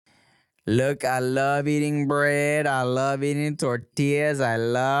Look, I love eating bread. I love eating tortillas. I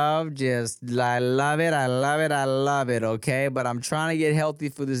love it. I love it. Okay. But I'm trying to get healthy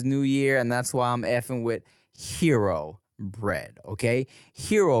for this new year. And that's why I'm effing with Hero Bread. Okay.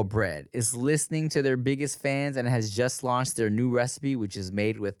 Hero Bread is listening to their biggest fans and has just launched their new recipe, which is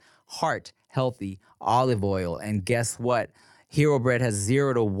made with heart healthy olive oil. And guess what? Hero Bread has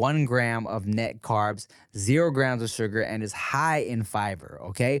 0 to 1 gram of net carbs, 0 grams of sugar, and is high in fiber,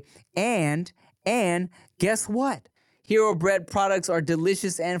 okay? And guess what? Hero Bread products are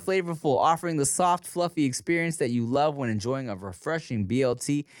delicious and flavorful, offering the soft, fluffy experience that you love when enjoying a refreshing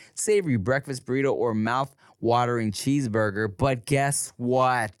BLT, savory breakfast burrito, or mouth-watering cheeseburger. But guess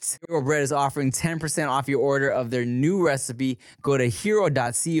what? Hero Bread is offering 10% off your order of their new recipe. Go to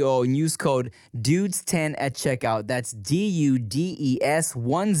hero.co and use code DUDES10 at checkout. That's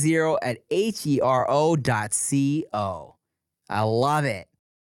DUDES10 at HERO.co. I love it.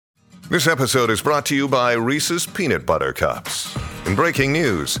 This episode is brought to you by Reese's Peanut Butter Cups. In breaking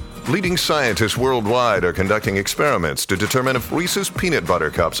news, leading scientists worldwide are conducting experiments to determine if Reese's Peanut Butter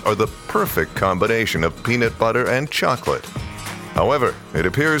Cups are the perfect combination of peanut butter and chocolate. However, it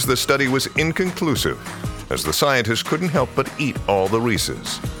appears the study was inconclusive, as the scientists couldn't help but eat all the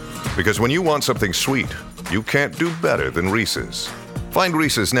Reese's. Because when you want something sweet, you can't do better than Reese's. Find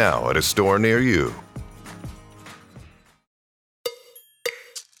Reese's now at a store near you.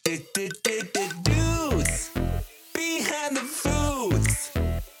 Dudes behind the foods.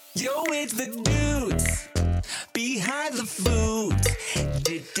 Yo, it's the dudes behind the foods.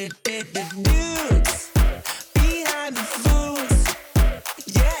 Dudes behind the foods.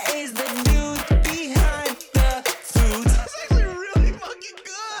 Yeah, it's the dudes behind the foods. That's actually really fucking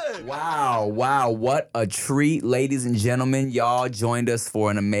good. Wow, what a treat, ladies and gentlemen. Y'all joined us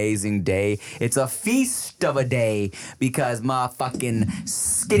for an amazing day. It's a feast of a day because my fucking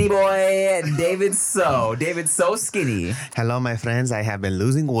skinny boy, David So skinny. Hello, my friends. I have been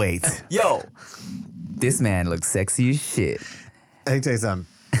losing weight. Yo, this man looks sexy as shit. Let me tell you something.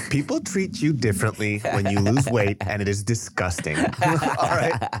 People treat you differently when you lose weight, and it is disgusting. All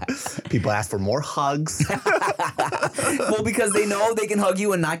right? People ask for more hugs. Well, because they know they can hug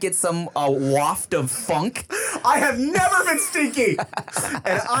you and not get some waft of funk. I have never been stinky.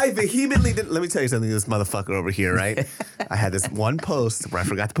 And I vehemently didn't. Let me tell you something, this motherfucker over here, right? I had this one post where I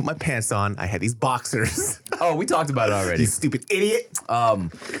forgot to put my pants on. I had these boxers. Oh, we talked about it already. You stupid idiot.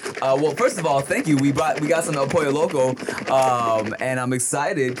 Well, first of all, thank you. We got some El Pollo Loco, and I'm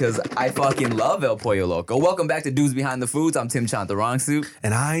excited because I fucking love El Pollo Loco. Welcome back to Dudes Behind the Foods. I'm Tim Chantarangsu.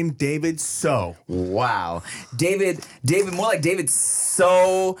 And I'm David So. Wow, David, more like David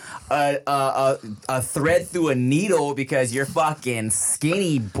So, a thread through a needle because you're fucking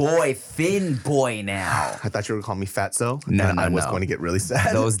skinny boy, thin boy now. I thought you were going to call me Fatso. No, I was going to get really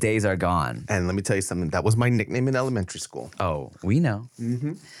sad. Those days are gone. And let me tell you something. That was my nickname in elementary school. Oh, we know.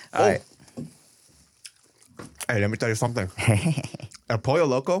 Mm-hmm. All right. Hey, let me tell you something. El Pollo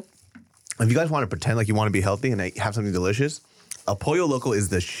Loco, if you guys want to pretend like you want to be healthy and have something delicious, El Pollo Loco is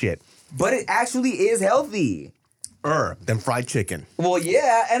the shit. But it actually is healthy. Than fried chicken. Well,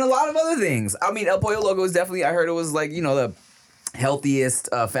 yeah, and a lot of other things. I mean, El Pollo Loco is definitely, I heard it was like, the healthiest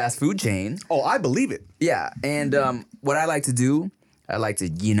fast food chain. Oh, I believe it. Yeah, and what I like to do,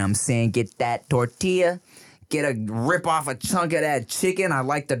 get that tortilla, rip off a chunk of that chicken. I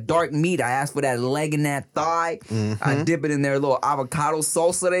like the dark meat. I ask for that leg and that thigh. Mm-hmm. I dip it in their little avocado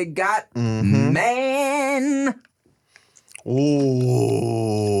salsa they got. Mm-hmm. Man.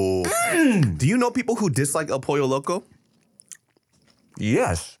 Ooh. Do you know people who dislike El Pollo Loco?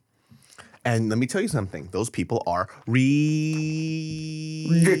 Yes. And let me tell you something. Those people are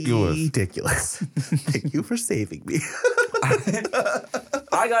ridiculous. Thank you for saving me.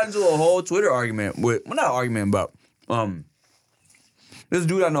 I got into a whole Twitter argument with, well, not an argument, but this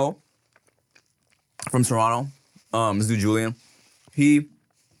dude I know from Toronto, this dude Julian, he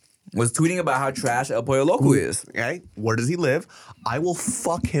was tweeting about how trash El Pollo Loco is. Okay, where does he live? I will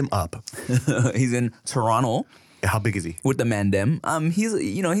fuck him up. He's in Toronto. How big is he? With the Mandem. He's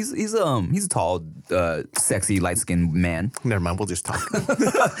a tall, sexy, light-skinned man. Never mind, we'll just talk.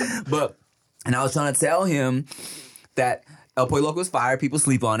 And I was trying to tell him that El Pollo Loco is fire, people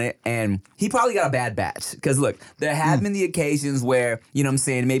sleep on it, and he probably got a bad batch. Because look, there have been the occasions where,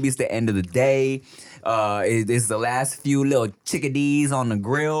 maybe it's the end of the day, it's the last few little chickadees on the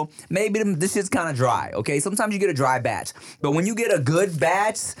grill. Maybe this shit's kind of dry, okay? Sometimes you get a dry batch. But when you get a good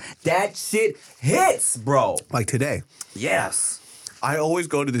batch, that shit hits, bro. Like today. Yes. I always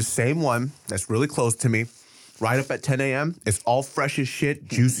go to the same one that's really close to me, right up at 10 a.m. It's all fresh as shit,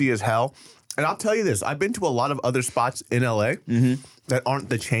 juicy as hell. And I'll tell you this: I've been to a lot of other spots in LA that aren't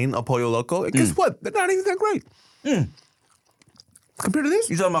the chain of Pollo Loco. And guess what? They're not even that great compared to this.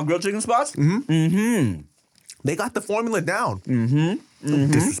 You talking about grilled chicken spots? They got the formula down.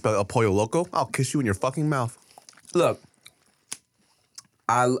 Don't disrespect El Pollo Loco. I'll kiss you in your fucking mouth. Look,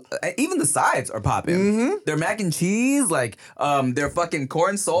 even the sides are popping. Their mac and cheese, like their fucking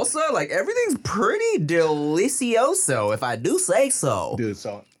corn salsa, like everything's pretty delicioso, if I do say so. Dude,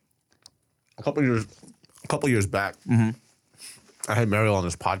 so a couple years back, I had Mariel on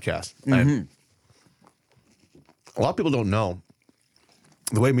this podcast. And a lot of people don't know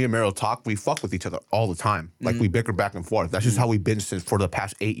the way me and Mariel talk. We fuck with each other all the time. Like we bicker back and forth. That's just how we've been since for the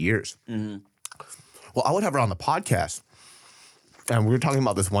past 8 years. Well, I would have her on the podcast, and we were talking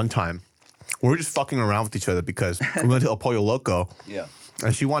about this one time. We were just fucking around with each other because we went to El Pollo Loco. Yeah.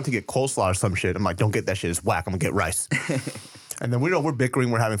 And she wanted to get coleslaw or some shit. I'm like, don't get that shit. It's whack. I'm gonna get rice. And then we're bickering,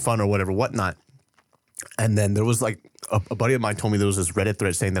 we're having fun or whatever, whatnot. And then there was like a buddy of mine told me there was this Reddit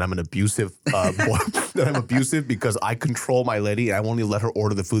thread saying that I'm an abusive boy, that I'm abusive because I control my lady and I won't even let her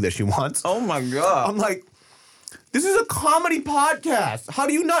order the food that she wants. Oh my God. I'm like, this is a comedy podcast. How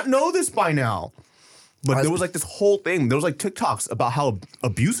do you not know this by now? But there was like this whole thing. There was like TikToks about how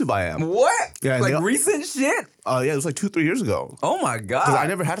abusive I am. What? Yeah, like they- recent shit? Yeah, it was like 2-3 years ago. Oh my God. Because I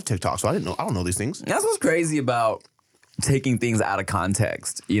never had a TikTok, so I don't know these things. That's what's crazy about taking things out of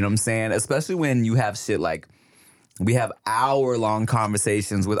context. You know what I'm saying? Especially when you have shit like, we have hour-long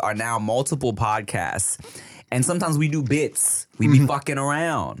conversations with our now multiple podcasts. And sometimes we do bits. We be fucking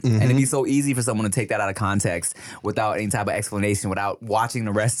around. And it'd be so easy for someone to take that out of context without any type of explanation, without watching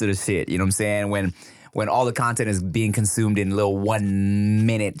the rest of the shit. You know what I'm saying? When all the content is being consumed in little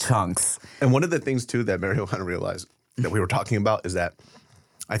 1-minute chunks. And one of the things, too, that Mariel kind of realized that we were talking about is that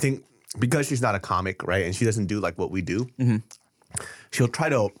I think because she's not a comic, right, and she doesn't do like what we do, she'll try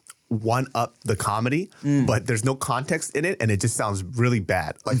to one-up the comedy, but there's no context in it, and it just sounds really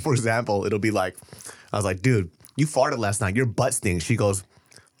bad. Like, for example, it'll be like, I was like, dude, you farted last night. Your butt stinks. She goes,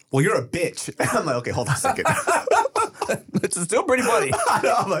 well, you're a bitch. And I'm like, okay, hold on a second. Which is still pretty funny. I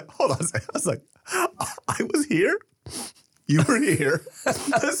know, I'm like, hold on a second. I was like, I was here. You were here.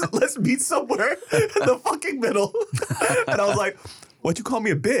 Let's meet somewhere in the fucking middle. And I was like, what'd you call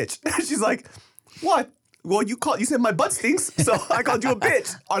me a bitch? And she's like, what? Well, you said my butt stinks, so I called you a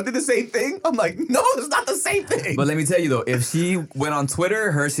bitch. Aren't they the same thing? I'm like, no, it's not the same thing. But let me tell you though, if she went on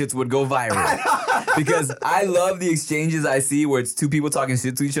Twitter, her shits would go viral. Because I love the exchanges I see where it's two people talking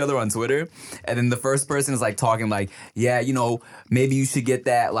shit to each other on Twitter, and then the first person is like talking like, yeah, you know, maybe you should get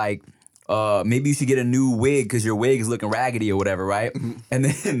that like, maybe you should get a new wig because your wig is looking raggedy or whatever, right? And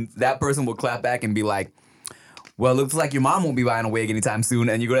then that person will clap back and be like, well, it looks like your mom won't be buying a wig anytime soon.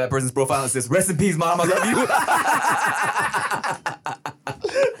 And you go to that person's profile and it says, rest in peace, mom, I love you.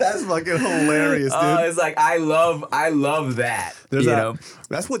 That's fucking hilarious, dude. It's like, I love that. There's you a- know?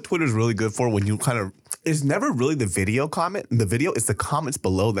 That's what Twitter's really good for when you kind of, it's never really the video comment. The video, it's the comments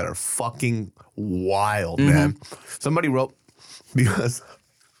below that are fucking wild, man. Somebody wrote, because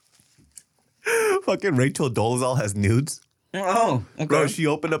fucking Rachel Dolezal has nudes. Oh, okay. Bro, she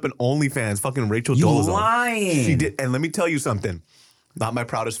opened up an OnlyFans, fucking Rachel You Dolezal. lying. She did, and let me tell you something. Not my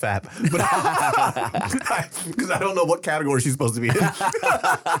proudest fap, but because I don't know what category she's supposed to be in.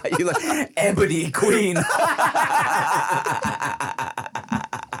 You're like, Ebony Queen.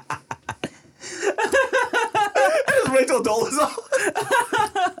 It's Rachel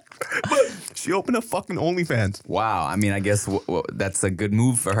Dolezal. But she opened up fucking OnlyFans. Wow. I mean, I guess that's a good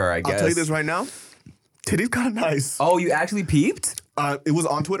move for her, I guess. I'll tell you this right now. Titties kind of nice. Oh, you actually peeped? It was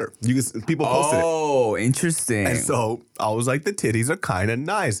on Twitter. People posted it. Oh, interesting. And so I was like, the titties are kind of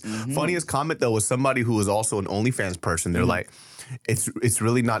nice. Funniest comment though was somebody who was also an OnlyFans person. They're like, it's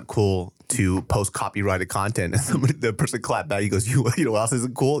really not cool to post copyrighted content. And the person clapped back. He goes, you know what else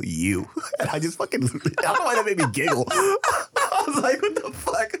isn't cool? You. And I just fucking, I don't know why that made me giggle. I was like, what the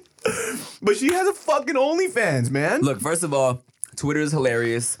fuck? But she has a fucking OnlyFans, man. Look, first of all, Twitter is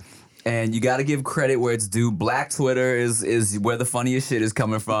hilarious. And you got to give credit where it's due. Black Twitter is where the funniest shit is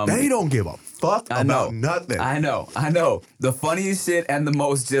coming from. They don't give a fuck I know. about nothing. I know. The funniest shit and the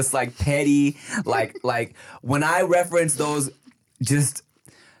most just like petty, like when I reference those just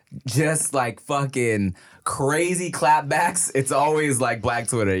like fucking crazy clapbacks, it's always like Black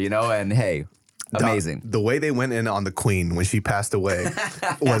Twitter, you know? And hey, amazing. The way they went in on the Queen when she passed away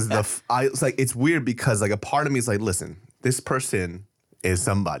was I was like, it's weird because like a part of me is like, listen, this person is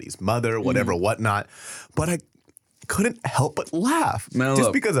somebody's mother, whatever, whatnot. But I couldn't help but laugh Man, just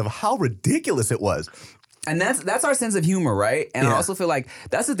look. because of how ridiculous it was. And that's our sense of humor, right? And I Yeah. also feel like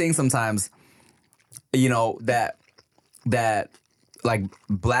that's the thing sometimes, you know, that like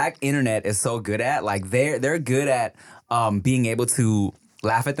black internet is so good at. Like they're good at being able to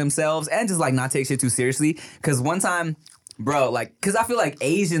laugh at themselves and just like not take shit too seriously. Cause one time, bro, like, cause I feel like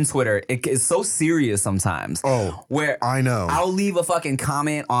Asian Twitter is so serious sometimes. Oh, where I know. I'll leave a fucking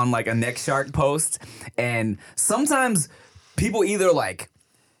comment on like a Next Shark post, and sometimes people either like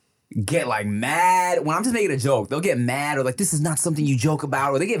get like mad when I'm just making a joke. They'll get mad or like this is not something you joke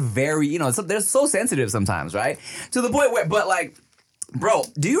about, or they get very, you know, they're so sensitive sometimes, right? To the point where, but like, bro,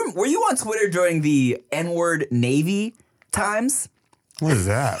 were you on Twitter during the N-word Navy times? What is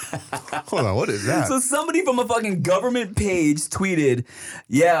that? Hold on, what is that? So somebody from a fucking government page tweeted,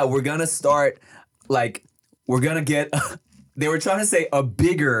 yeah, we're gonna start, like, we're gonna get, they were trying to say a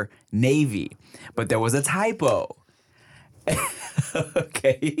bigger Navy, but there was a typo.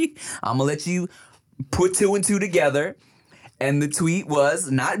 Okay, I'm gonna let you put 2 and 2 together, and the tweet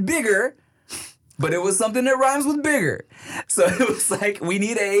was not bigger, but it was something that rhymes with bigger. So it was like, we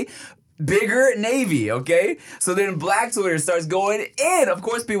need a bigger Navy, okay? So then Black Twitter starts going in. Of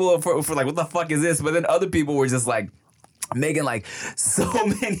course, people are for like, what the fuck is this? But then other people were just like making like so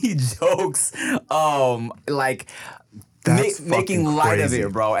many jokes, like making light crazy. of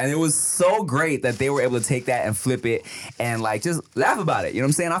it, bro. And it was so great that they were able to take that and flip it and like just laugh about it. You know what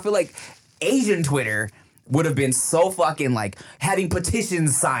I'm saying? I feel like Asian Twitter would have been so fucking like having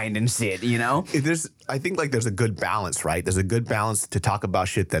petitions signed and shit, you know? I think like there's a good balance, right? There's a good balance to talk about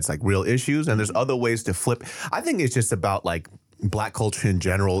shit that's like real issues, and there's other ways to flip. I think it's just about like black culture in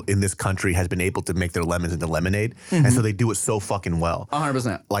general in this country has been able to make their lemons into lemonade, and so they do it so fucking well.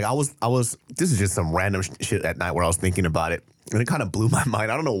 100%. Like I was. This is just some random shit at night where I was thinking about it, and it kind of blew my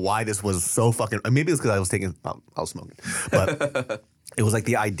mind. I don't know why this was so fucking. Maybe it's because I was smoking, but it was like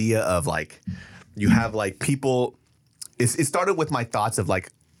the idea of like you have like people. It started with my thoughts of like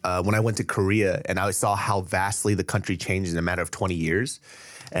when I went to Korea and I saw how vastly the country changed in a matter of 20 years,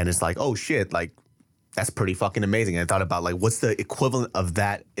 and it's like, oh shit, like. That's pretty fucking amazing. And I thought about like, what's the equivalent of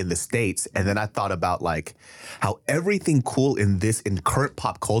that in the States? And then I thought about like how everything cool in current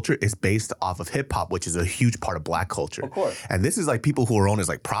pop culture is based off of hip hop, which is a huge part of black culture. Of course. And this is like people who are owned as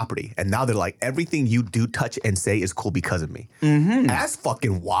like property. And now they're like, everything you do, touch, and say is cool because of me. Mm-hmm. That's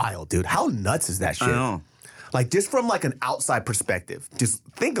fucking wild, dude. How nuts is that shit? I know. Like just from like an outside perspective, just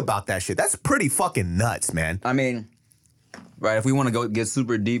think about that shit. That's pretty fucking nuts, man. I mean, right, if we want to go get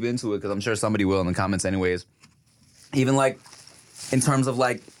super deep into it, because I'm sure somebody will in the comments anyways, even like in terms of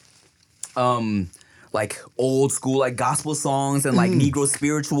like old school like gospel songs and like Negro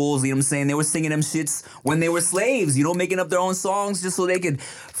spirituals, you know what I'm saying? They were singing them shits when they were slaves, you know, making up their own songs just so they could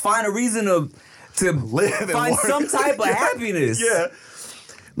find a reason to Live and find work. some type of happiness. Yeah.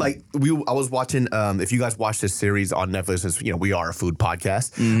 Like I was watching. If you guys watch this series on Netflix, it's, you know, we are a food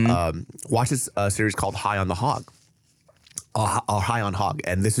podcast. Watch this series called High on the Hog. High on Hog,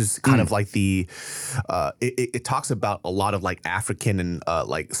 and this is kind of like the. It talks about a lot of like African and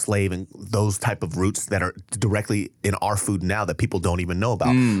like slave and those type of roots that are directly in our food now that people don't even know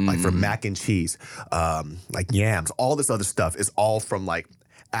about. Like from mac and cheese, like yams, all this other stuff is all from like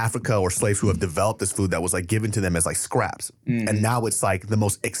Africa or slaves who have developed this food that was like given to them as like scraps. And now it's like the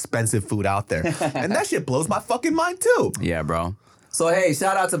most expensive food out there. And that shit blows my fucking mind too. Yeah, bro. So hey,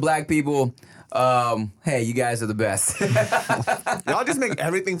 shout out to black people. Hey, you guys are the best. Y'all just make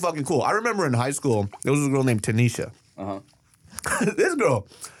everything fucking cool. I remember in high school, there was a girl named Tanisha. This girl,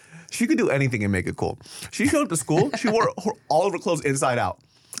 she could do anything and make it cool. She showed up to school, she wore all of her clothes inside out.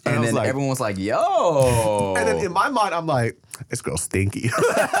 And I was then like, everyone was like, yo. and then in my mind, I'm like, this girl's stinky.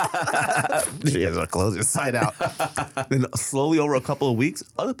 She has her clothes inside out. Then slowly over a couple of weeks,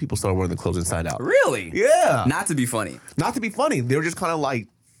 other people started wearing the clothes inside out. Really? Yeah. Not to be funny. Not to be funny. They were just kind of like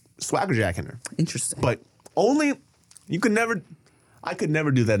swagger jacking her. Interesting. But I could never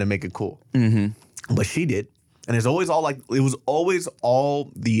do that and make it cool. But she did. And it was always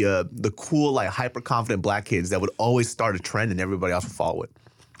all the cool, like hyper confident black kids that would always start a trend and everybody else would follow it.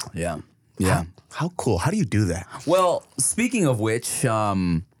 Yeah. Yeah. How cool. How do you do that? Well, speaking of which,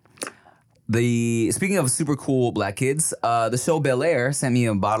 speaking of super cool black kids, the show Bel Air sent me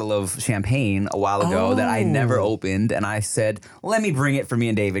a bottle of champagne a while ago that I never opened, and I said, let me bring it for me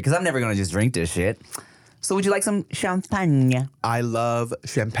and David, because I'm never going to just drink this shit. So would you like some champagne? I love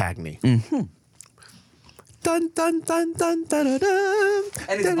champagne. Dun, dun, dun, dun, dun, dun, dun.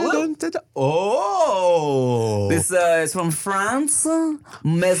 And it's Dun, blue. dun, dun, dun. Oh. This is from France,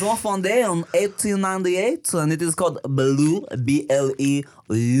 Maison Fondée in 1898, and it is called Blue,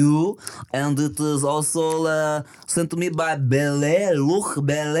 B-L-E-U, and it is also sent to me by Bel Air, Look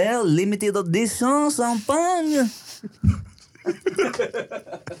Bel Air, limited edition champagne.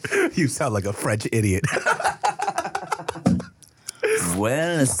 You sound like a French idiot.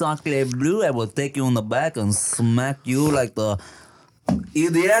 Well, chocolate blue, I will take you on the back and smack you like the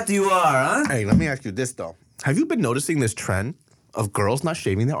idiot you are, huh? Hey, let me ask you this though. Have you been noticing this trend of girls not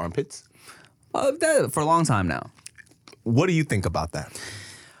shaving their armpits? For a long time now. What do you think about that?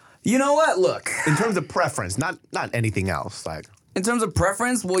 You know what? Look, In terms of preference, not anything else. Like, in terms of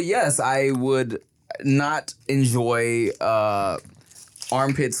preference, well, yes, I would not enjoy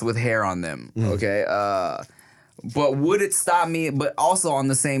armpits with hair on them. Okay, but would it stop me? But also on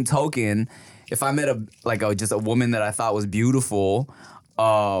the same token, if I met just a woman that I thought was beautiful,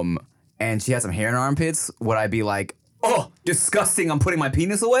 and she had some hair in her armpits, would I be like, oh, disgusting? I'm putting my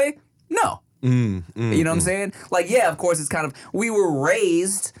penis away? No. You know what I'm saying? Like, yeah, of course, it's kind of we were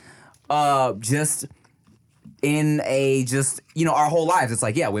raised just in our whole lives. It's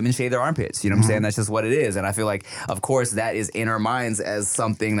like, yeah, women shave their armpits. You know what I'm saying? That's just what it is. And I feel like, of course, that is in our minds as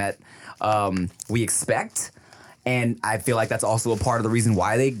something that we expect. And I feel like that's also a part of the reason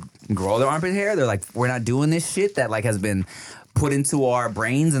why they grow their armpit hair. They're like, we're not doing this shit that like has been put into our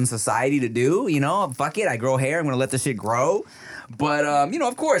brains and society to do. You know, fuck it, I grow hair. I'm gonna let the shit grow. But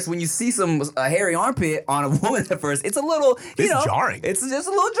of course, when you see a hairy armpit on a woman at first, it's a little, It's jarring. It's just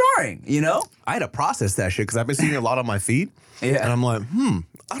a little jarring, you know. I had to process that shit because I've been seeing it a lot on my feed. Yeah. And I'm like,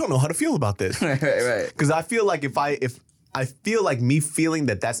 I don't know how to feel about this. Right. Because I feel like if I feel like me feeling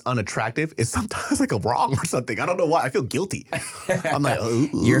that that's unattractive is sometimes like a wrong or something. I don't know why. I feel guilty. I'm like,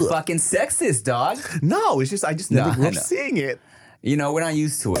 You're fucking sexist, dog. No, it's just I just never No, grew I up know. seeing it. You know, we're not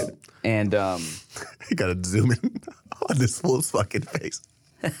used to it. And You gotta zoom in on this fool's fucking face.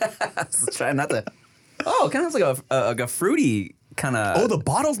 try not to. Oh, it kind of looks like a fruity kind of. Oh, the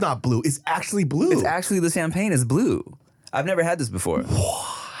bottle's not blue. It's actually blue. It's actually the champagne is blue. I've never had this before.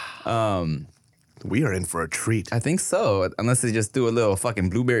 We are in for a treat. I think so, unless they just do a little fucking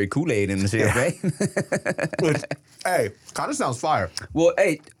blueberry Kool-Aid in the champagne. Which, hey, kind of sounds fire. Well,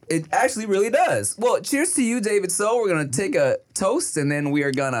 hey, it actually really does. Well, cheers to you, David. So we're gonna take a toast, and then we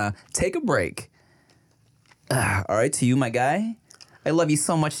are gonna take a break. All right, to you, my guy. I love you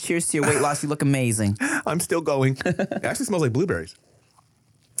so much. Cheers to your weight loss. You look amazing. I'm still going. It actually smells like blueberries.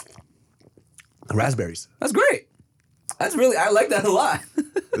 Raspberries. That's great. I like that a lot.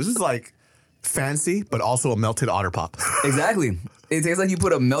 This is like fancy, but also a melted otter pop. Exactly. It tastes like you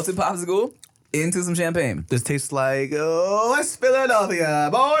put a melted popsicle into some champagne. This tastes like, West Philadelphia,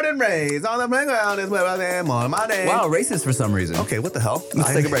 born and raised on the playground is where I am on my name. Wow, racist for some reason. Okay, what the hell?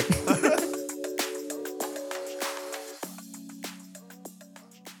 Let's take a break.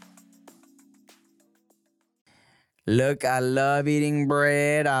 Look, I love eating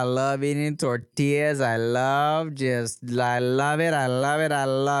bread. I love eating tortillas. I love it. I love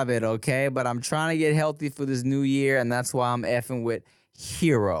it, okay? But I'm trying to get healthy for this new year, and that's why I'm effing with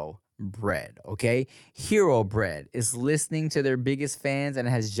Hero Bread, okay? Hero Bread is listening to their biggest fans and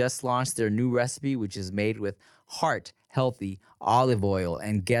has just launched their new recipe, which is made with heart-healthy olive oil.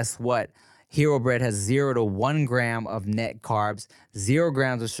 And guess what? Hero Bread has 0 to 1 gram of net carbs, 0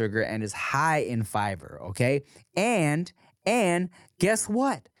 grams of sugar, and is high in fiber, okay? And guess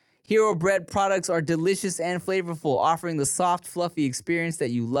what? Hero Bread products are delicious and flavorful, offering the soft, fluffy experience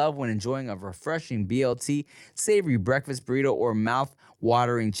that you love when enjoying a refreshing BLT, savory breakfast burrito, or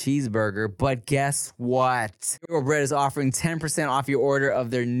mouth-watering cheeseburger. But guess what? Hero Bread is offering 10% off your order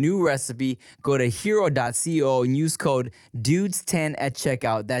of their new recipe. Go to hero.co and use code DUDES10 at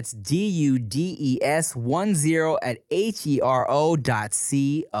checkout. That's DUDES10 at HERO.co.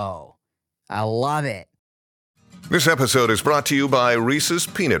 I love it. This episode is brought to you by Reese's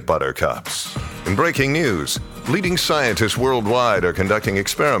Peanut Butter Cups. In breaking news, leading scientists worldwide are conducting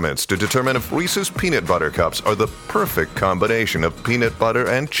experiments to determine if Reese's Peanut Butter Cups are the perfect combination of peanut butter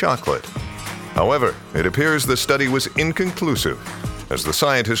and chocolate. However, it appears the study was inconclusive, as the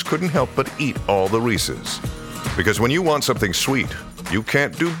scientists couldn't help but eat all the Reese's. Because when you want something sweet, you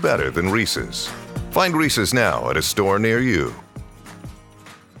can't do better than Reese's. Find Reese's now at a store near you.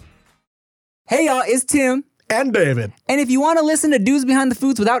 Hey y'all, it's Tim. And David. And if you want to listen to Dudes Behind the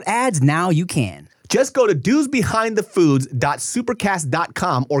Foods without ads, now you can. Just go to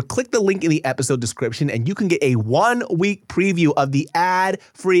dudesbehindthefoods.supercast.com or click the link in the episode description and you can get a 1-week preview of the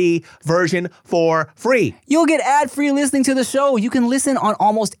ad-free version for free. You'll get ad-free listening to the show. You can listen on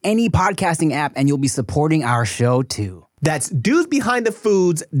almost any podcasting app and you'll be supporting our show too. That's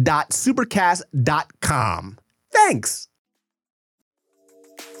dudesbehindthefoods.supercast.com. Thanks.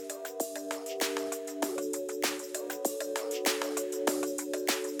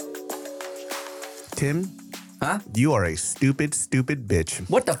 Tim, Huh? you are a stupid, stupid bitch.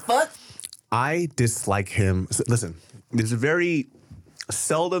 What the fuck? I dislike him. Listen, there's a very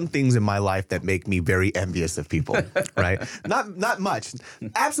seldom things in my life that make me very envious of people, right? Not much.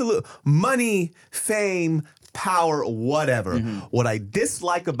 Absolute money, fame, power, whatever. What I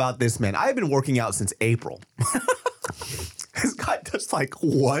dislike about this man, I've been working out since April. This guy does like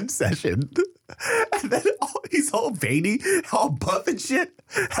one session, and then he's all veiny, all buff and shit.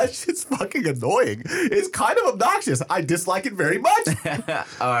 That shit's fucking annoying. It's kind of obnoxious. I dislike it very much.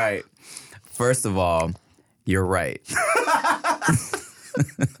 All right. First of all, you're right.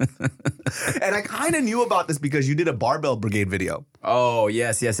 And I kind of knew about this because you did a barbell brigade video. Oh,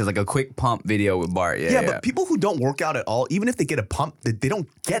 yes. It's like a quick pump video with Bart. Yeah. But people who don't work out at all, even if they get a pump, they don't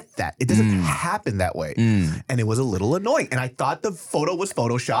get that. It doesn't happen that way. And it was a little annoying. And I thought the photo was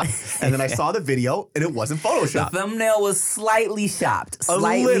Photoshopped. And then I saw the video and it wasn't The Photoshopped. thumbnail was slightly shopped. A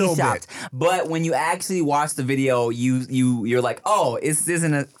little bit. But when you actually watch the video, you're like, oh, this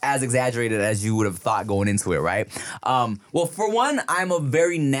isn't as exaggerated as you would have thought going into it, right? Well, for one, I'm a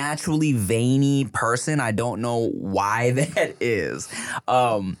very naturally veiny person. I don't know why that is.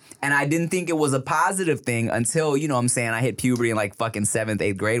 And I didn't think it was a positive thing until, you know what I'm saying, I hit puberty in like fucking 7th,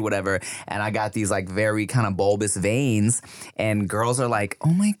 8th grade, whatever, and I got these like very kind of bulbous veins, and girls are like,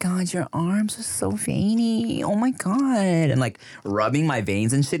 oh my God, your arms are so veiny. Oh my God. And like rubbing my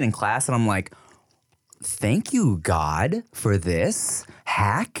veins and shit in class, and I'm like, thank you, God, for this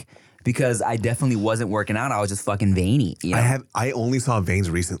hack. Because I definitely wasn't working out. I was just fucking veiny. You know? I only saw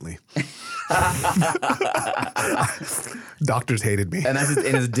veins recently. Doctors hated me. And that's just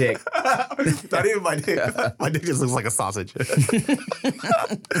in his dick. Not even my dick. My dick just looks like a sausage. An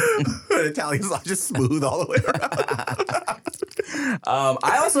Italian sausage, smooth all the way around.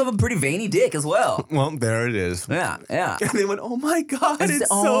 I also have a pretty veiny dick as well. Well, there it is. Yeah. And they went, oh my God, it's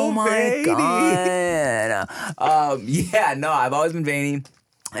oh so my veiny. God. Yeah, no, I've always been veiny.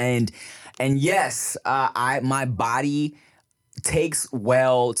 And yes, my body takes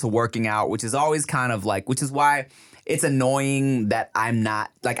well to working out, which is always kind of like, which is why it's annoying that I'm not,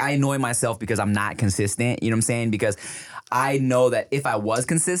 like, I annoy myself because I'm not consistent, you know what I'm saying? Because I know that if I was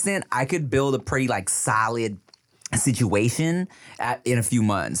consistent, I could build a pretty like solid situation in a few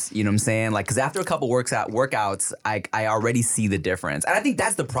months, you know what I'm saying? Like, because after a couple workouts, I already see the difference. And I think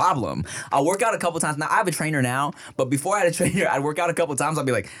that's the problem. I'll work out a couple times. Now, I have a trainer now, but before I had a trainer, I'd work out a couple times. I'll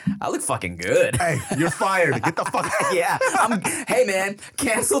be like, I look fucking good. Hey, you're fired. Get the fuck out. Yeah. Hey, man,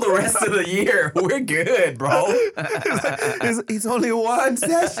 cancel the rest of the year. We're good, bro. It's only one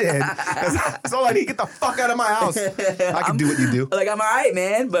session. That's all I need. Get the fuck out of my house. I can do what you do. Like, I'm all right,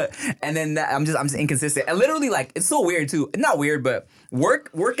 man. And then I'm just inconsistent. And literally, like, it's so weird too. Not weird, but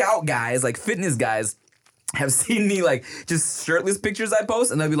workout guys, like fitness guys, have seen me like just shirtless pictures I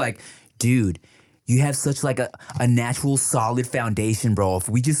post, and they'll be like, dude, you have such like a natural solid foundation, bro. If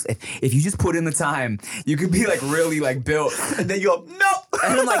you just put in the time, you could be like really like built. And then you go, nope.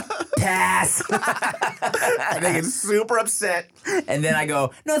 And I'm like, pass. And they get super upset. And then I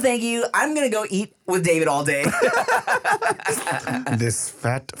go, no, thank you. I'm gonna go eat with David all day. This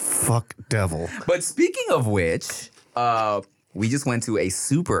fat fuck devil. But speaking of which, we just went to a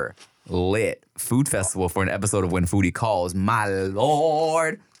super lit food festival for an episode of When Foodie Calls. My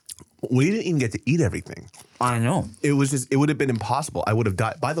Lord. We didn't even get to eat everything. I know. It would have been impossible. I would have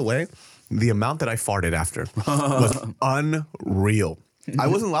died. By the way, the amount that I farted after was unreal. I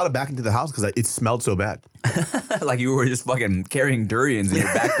wasn't allowed to back into the house because it smelled so bad. Like you were just fucking carrying durians in your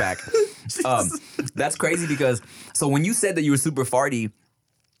backpack. That's crazy because, so when you said that you were super farty,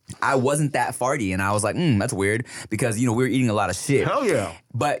 I wasn't that farty, and I was like, that's weird, because, you know, we were eating a lot of shit. Hell yeah.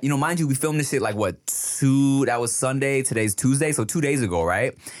 But, you know, mind you, we filmed this shit like, that was Sunday, today's Tuesday, so 2 days ago,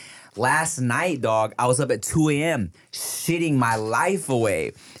 right? Last night, dog, I was up at 2 a.m. shitting my life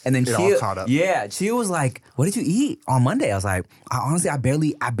away. And then all caught up. Yeah, Chia was like, what did you eat on Monday? I was like, honestly, I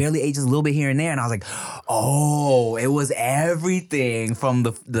barely ate just a little bit here and there. And I was like, oh, it was everything from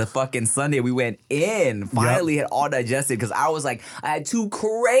the fucking Sunday we went in. Finally had all digested, because I was like, I had 2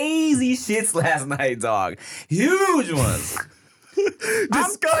 crazy shits last night, dog. Huge ones.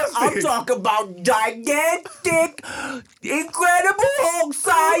 Disgusting. I'm talking about gigantic, incredible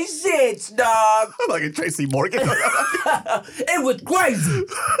Hulk-sized shits, dog. Like a Tracy Morgan. It was crazy.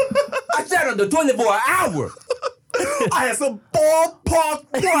 I sat on the toilet for an hour. I had some ballpark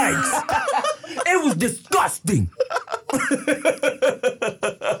breaks. It was disgusting.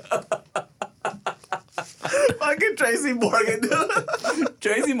 Fucking Tracy Morgan.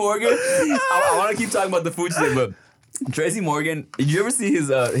 Tracy Morgan. I want to keep talking about the food shit, but Tracy Morgan. Did you ever see his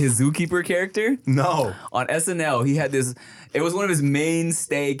zookeeper character? No. On SNL, he had this. It was one of his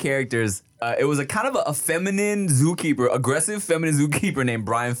mainstay characters. It was a kind of a feminine zookeeper, aggressive feminine zookeeper named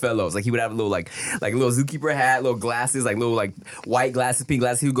Brian Fellows. Like he would have a little like little zookeeper hat, little glasses, like little like white glasses, pink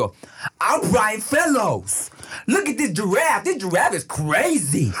glasses. He would go, "I'm Brian Fellows. Look at this giraffe. This giraffe is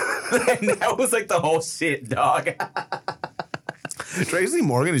crazy." And that was like the whole shit, dog. Tracy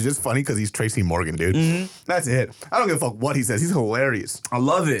Morgan is just funny because he's Tracy Morgan, dude. That's it. I don't give a fuck what he says. He's hilarious. I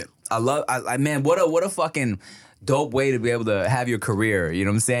love it. Man, what a fucking dope way to be able to have your career. You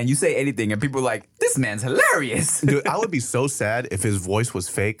know what I'm saying? You say anything and people are like, this man's hilarious. Dude, I would be so sad if his voice was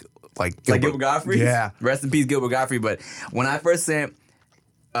fake. Like Gilbert Gottfried? Yeah. Rest in peace, Gilbert Gottfried. But when I first sent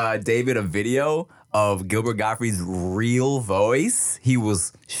David a video of Gilbert Gottfried's real voice, he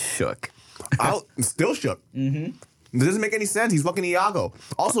was shook. I'm still shook. It doesn't make any sense. He's fucking Iago.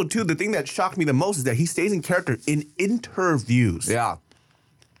 Also, too, the thing that shocked me the most is that he stays in character in interviews. Yeah.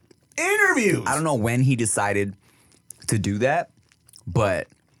 Interviews. I don't know when he decided to do that, but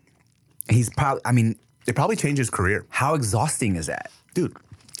he's probably, I mean, It probably changed his career. how exhausting is that? Dude,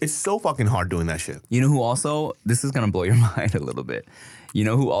 it's so fucking hard doing that shit. You know who also, this is going to blow your mind a little bit. You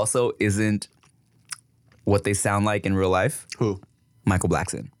know who also isn't what they sound like in real life? Who? Michael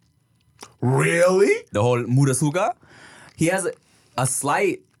Blackson. Really? The whole Murasuka. He has a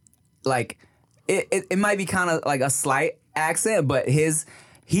slight, like, it might be kind of like a slight accent, but he's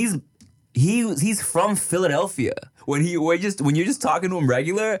from Philadelphia. When you're just talking to him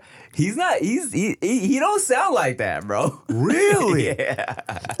regular, he don't sound like that, bro. Really? Yeah.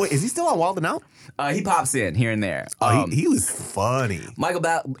 Wait, is he still on Wild 'N Out? He pops in here and there. He was funny.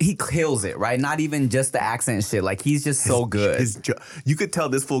 Michael he kills it, right? Not even just the accent shit. Like, he's just so good. You could tell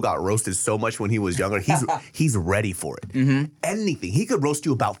this fool got roasted so much when he was younger. He's ready for it. Anything. He could roast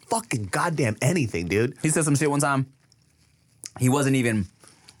you about fucking goddamn anything, dude. He said some shit one time. He wasn't even,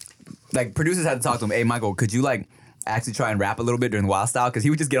 like, producers had to talk to him. Hey, Michael, could you, like, actually try and rap a little bit during Wild Style? Because he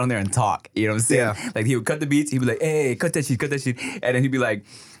would just get on there and talk. You know what I'm saying? Yeah. Like, he would cut the beats. He'd be like, hey, cut that shit. And then he'd be like,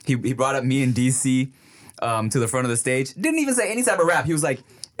 he brought up me and DC to the front of the stage. Didn't even say any type of rap. He was like,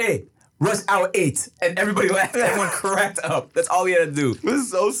 hey, Rush Hour 8. And everybody laughed. Everyone cracked up. That's all he had to do. This is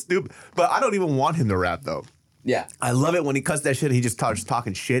so stupid. But I don't even want him to rap, though. Yeah. I love it when he cuts that shit. He just starts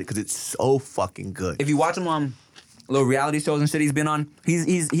talking shit because it's so fucking good. If you watch him on little reality shows and shit he's been on,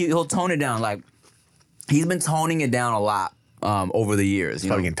 he'll tone it down. Like, he's been toning it down a lot over the years. I'm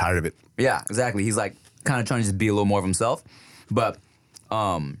probably getting tired of it. Yeah, exactly. He's like kind of trying to just be a little more of himself. But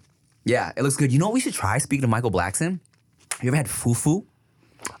yeah, it looks good. You know what we should try? Speaking of Michael Blackson, you ever had fufu?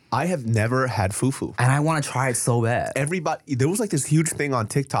 I have never had fufu. And I want to try it so bad. There was like this huge thing on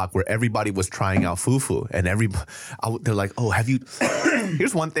TikTok where everybody was trying out fufu, and they're like, "Oh, have you?"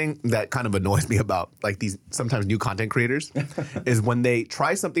 Here's one thing that kind of annoys me about like these sometimes new content creators is when they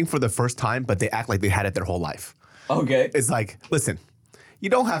try something for the first time, but they act like they had it their whole life. Okay. It's like, listen, you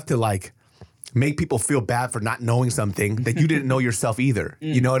don't have to like make people feel bad for not knowing something that you didn't know yourself either.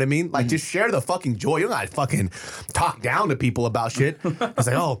 You know what I mean? Like, just share the fucking joy. You don't gotta fucking talk down to people about shit. It's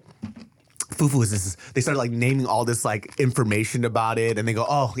like, oh, fufu is this. They started like naming all this like information about it, and they go,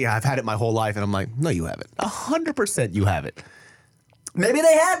 oh yeah, I've had it my whole life. And I'm like, no, you haven't. 100% you have it. Maybe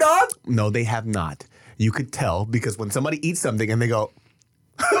they have, dog. No, they have not. You could tell because when somebody eats something and they go,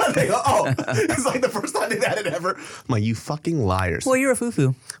 oh, it's like the first time they've had it ever. I'm like, you fucking liars. Well, you're a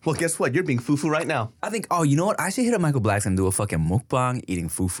fufu. Well, guess what? You're being fufu right now. I think, you know what? I should hit up Michael Blackson and do a fucking mukbang eating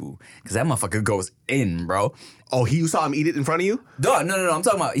fufu. Because that motherfucker goes in, bro. Oh, you saw him eat it in front of you? Dog, no. I'm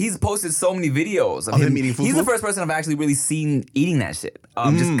talking about, he's posted so many videos of him eating fufu? He's the first person I've actually really seen eating that shit.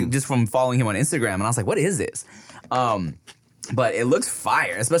 Just from following him on Instagram. And I was like, what is this? But it looks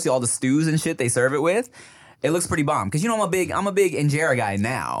fire, especially all the stews and shit they serve it with. It looks pretty bomb. Because, you know, I'm a big injera guy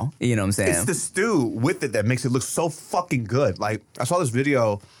now. You know what I'm saying? It's the stew with it that makes it look so fucking good. Like, I saw this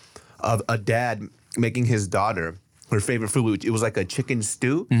video of a dad making his daughter her favorite food. It was like a chicken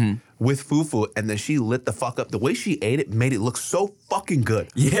stew with fufu, and then she lit the fuck up. The way she ate it made it look so fucking good.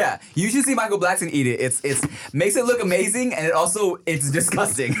 Yeah, you should see Michael Blackson eat it. It's makes it look amazing, and it's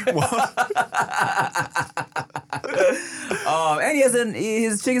disgusting. And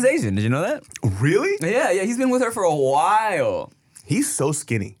his chick is Asian. Did you know that? Really? Yeah. He's been with her for a while. He's so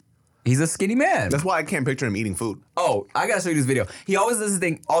skinny. He's a skinny man. That's why I can't picture him eating food. Oh, I gotta show you this video. He always does this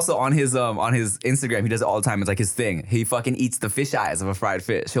thing also on his Instagram. He does it all the time. It's like his thing. He fucking eats the fish eyes of a fried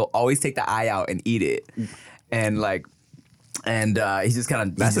fish. He'll always take the eye out and eat it. And he's just kind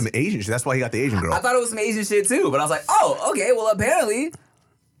of... That's some Asian shit. That's why he got the Asian girl. I thought it was some Asian shit too, but I was like, oh, okay, well apparently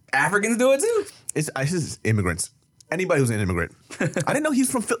Africans do it too. It's just immigrants. Anybody who's an immigrant. I didn't know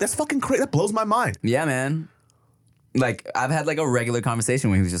he's from Philly. That's fucking crazy. That blows my mind. Yeah, man. like I've had like a regular conversation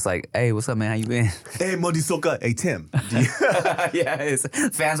where he was just like, "Hey, what's up, man? How you been?" Hey, Modi Soka. Hey, Tim. Yeah, his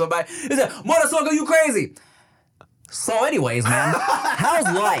fans went by. He said, "Motorsoka, you crazy?" So, anyways, man, how's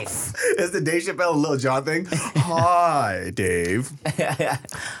life? It's the Dave Chappelle and Lil Jon thing. Hi, Dave.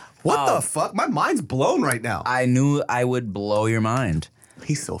 What the fuck? My mind's blown right now. I knew I would blow your mind.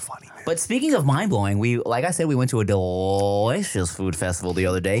 He's so funny, man. But speaking of mind blowing, like I said, we went to a delicious food festival the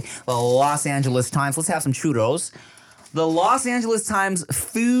other day, the Los Angeles Times. Let's have some churros. The Los Angeles Times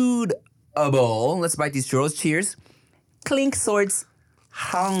Food Bowl. Let's bite these churros. Cheers. Clink swords.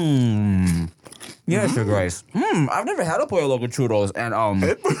 Yes, Your Grace. I've never had a Pollo Loco churros, and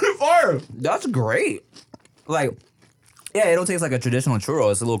It's pretty fire. that's great. Like, yeah, it don't taste like a traditional churro.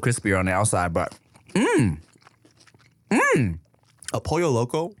 It's a little crispier on the outside, but A Pollo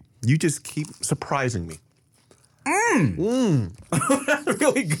Loco, you just keep surprising me. that's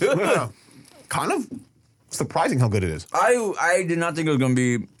really good. Yeah. Kind of surprising how good it is. I did not think it was gonna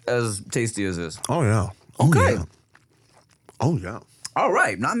be as tasty as this. Oh, yeah. Okay. Yeah. Oh, yeah. All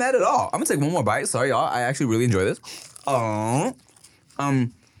right, not mad at all. I'm gonna take one more bite. Sorry, y'all. I actually really enjoy this.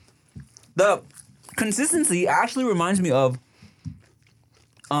 The consistency actually reminds me of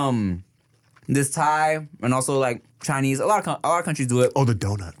this Thai and also like Chinese. A lot of countries do it. Oh, the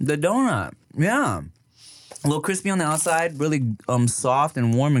donut. The donut, yeah, a little crispy on the outside, really soft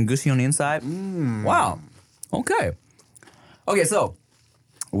and warm and gushy on the inside. Wow. Okay. So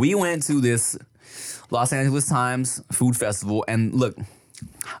we went to this Los Angeles Times Food Festival, and look,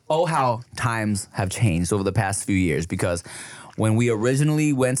 oh how times have changed over the past few years, because when we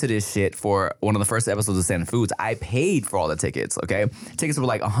originally went to this shit for one of the first episodes of Send Foods, I paid for all the tickets, okay? Tickets were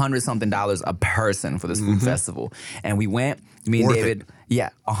like $100-something a person for this food festival. And we went, me and Worth David, yeah,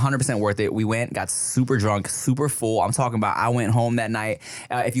 100% worth it. We went, got super drunk, super full. I'm talking about I went home that night.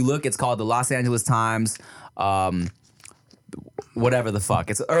 If you look, it's called the Los Angeles Times, whatever the fuck.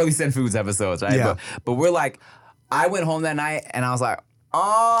 It's early Send Foods episodes, right? Yeah. But we're like, I went home that night and I was like,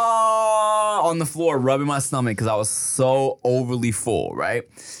 on the floor rubbing my stomach because I was so overly full, right?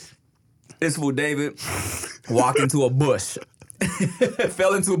 This fool David walked into a bush.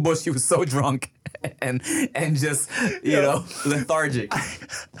 Fell into a bush. He was so drunk and just, lethargic.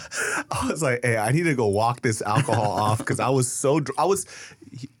 I was like, hey, I need to go walk this alcohol off because I was so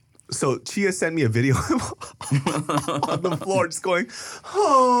So Chia sent me a video on the floor just going,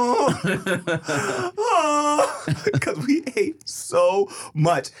 because we ate so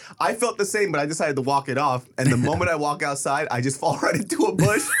much. I felt the same, but I decided to walk it off. And the moment I walk outside, I just fall right into a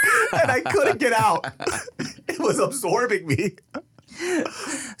bush and I couldn't get out. It was absorbing me.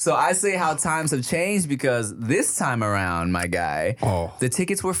 So I say how times have changed because this time around, my guy, the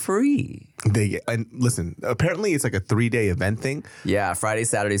tickets were free. And listen, apparently it's like a 3-day event thing. Yeah, Friday,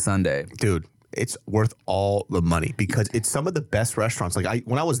 Saturday, Sunday. Dude, it's worth all the money because it's some of the best restaurants. Like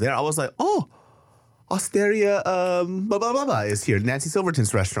when I was there, I was like, oh, Osteria, blah, blah, blah, blah is here. Nancy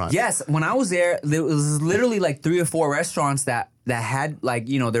Silverton's restaurant. Yes, when I was there was literally like 3 or 4 restaurants that had like,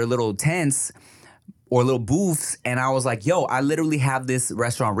 their little tents or little booths, and I was like, yo, I literally have this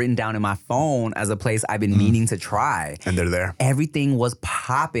restaurant written down in my phone as a place I've been meaning to try. And they're there. Everything was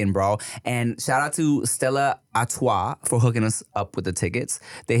popping, bro. And shout out to Stella Artois for hooking us up with the tickets.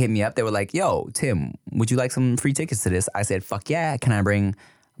 They hit me up. They were like, yo, Tim, would you like some free tickets to this? I said, fuck yeah. Can I bring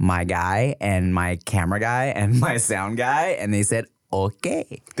my guy and my camera guy and my sound guy? And they said,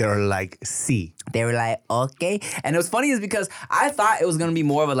 okay. They're like, see. They were like, okay. And it was funny is because I thought it was gonna be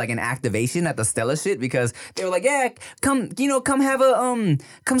more of a, like an activation at the Stella shit because they were like, yeah, come have a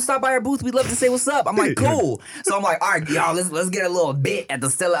come stop by our booth. We'd love to say what's up. I'm like, cool. So I'm like, all right, y'all, let's get a little bit at the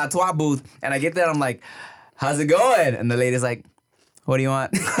Stella Artois booth. And I get there, I'm like, how's it going? And the lady's like, what do you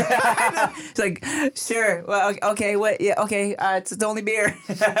want? She's like, sure. Well, okay. What? Yeah. Okay. It's only beer.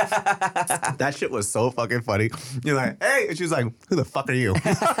 That shit was so fucking funny. You're like, hey, and she was like, who the fuck are you?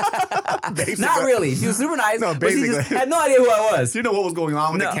 Not really. She was super nice. No, but she just basically. had no idea who I was. You know what was going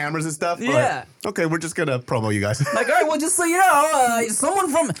on with No. the cameras and stuff? Yeah. Like, okay, we're just gonna promo you guys. Like, all right, well, just so you know, someone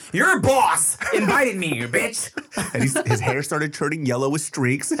from your boss invited me, you bitch. And his hair started turning yellow with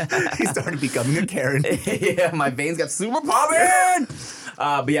streaks. He started becoming a Karen. Yeah, my veins got super popping.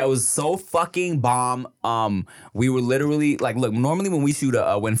 But yeah, it was so fucking bomb. We were literally like, look, normally when we shoot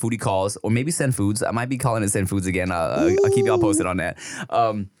When Foodie Calls, or maybe Send Foods, I might be calling it Send Foods again. I'll keep y'all posted on that.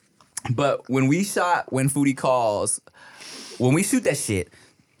 But when we shot When Foodie Calls, when we shoot that shit,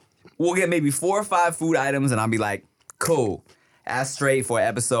 we'll get maybe 4 or 5 food items, and I'll be like, cool, that's straight for an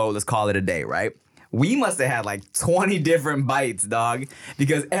episode. Let's call it a day, right? We must have had like 20 different bites, dog,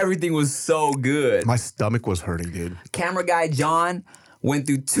 because everything was so good. My stomach was hurting, dude. Camera guy John went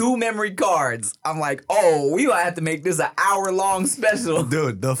through 2 memory cards. I'm like, oh, we might have to make this an hour-long special.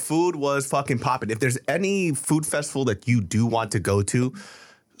 Dude, the food was fucking popping. If there's any food festival that you do want to go to,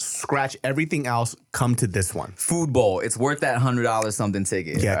 scratch everything else, come to this one. Food Bowl. It's worth that $100 something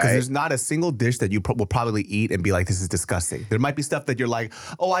ticket. Yeah, because right? there's not a single dish that you will probably eat and be like, this is disgusting. There might be stuff that you're like,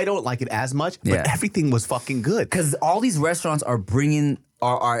 oh, I don't like it as much, but Yeah. everything was fucking good. Because all these restaurants are bringing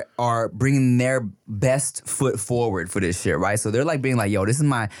bringing their best foot forward for this shit, right? So they're like being like, yo, this is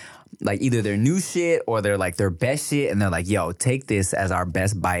my, like either their new shit or they're like their best shit, and they're like, yo, take this as our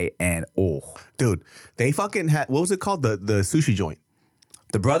best bite, and Dude, they fucking had, what was it called? The sushi joint.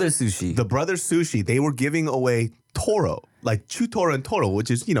 the Brothers Sushi. The Brothers Sushi, they were giving away toro, like chutoro and toro,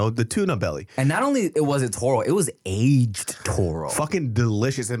 which is, the tuna belly. And not only was it Toro, it was aged Toro. Fucking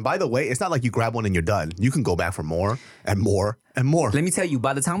delicious. And by the way, it's not like you grab one and you're done. You can go back for more and more and more. Let me tell you,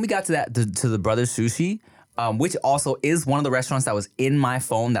 by the time we got to to the Brothers Sushi, which also is one of the restaurants that was in my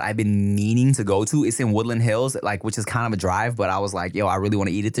phone that I've been meaning to go to. It's in Woodland Hills, like, which is kind of a drive, but I was like, yo, I really want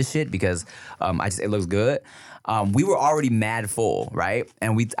to eat at this shit because it looks good. We were already mad full, right?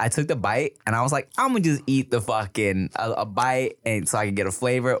 And I took the bite and I was like, I'm gonna just eat the fucking a bite and so I can get a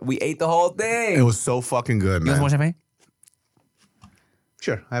flavor. We ate the whole thing. It was so fucking good, You man. want some more champagne?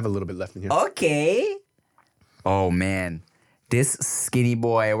 Sure, I have a little bit left in here. Okay. Oh man. This skinny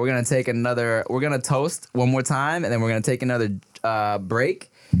boy, we're gonna toast one more time, and then we're gonna take another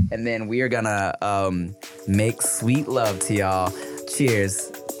break, and then we are gonna make sweet love to y'all.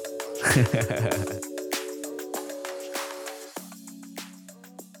 Cheers.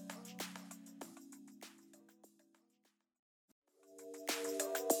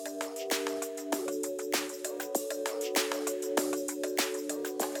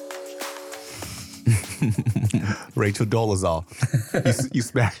 Rachel Dolezal. you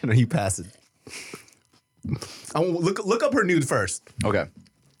smashing or you passing? Look up her nude first. Okay.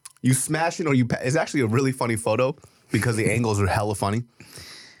 You smashing or you It's actually a really funny photo because the angles are hella funny.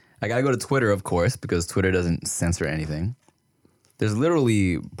 I gotta go to Twitter, of course, because Twitter doesn't censor anything. There's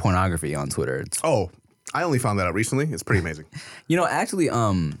literally pornography on Twitter. Oh, I only found that out recently. It's pretty amazing. Actually,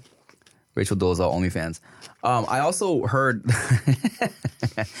 Rachel Dolezal, OnlyFans. I also heard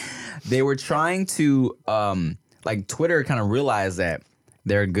they were trying to, Twitter kind of realized that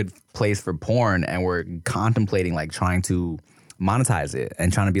they're a good place for porn, and we're contemplating trying to monetize it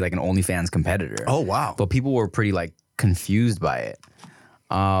and trying to be like an OnlyFans competitor. Oh, wow. But people were pretty confused by it.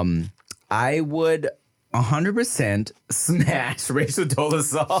 I would 100% smash Rachel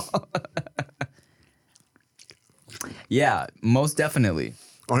Dolezal. Yeah, most definitely.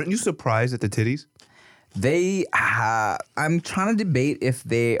 Aren't you surprised at the titties? I'm trying to debate if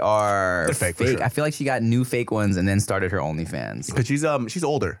they are They're fake, for sure. I feel like she got new fake ones and then started her OnlyFans. Because she's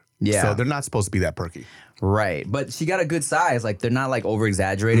older. Yeah. So they're not supposed to be that perky. Right. But she got a good size. They're not over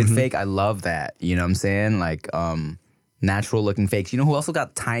exaggerated fake. I love that. You know what I'm saying? Natural looking fakes. You know who also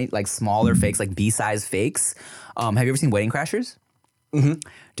got tiny, smaller fakes, B-size fakes? Have you ever seen Wedding Crashers? Mm-hmm. Do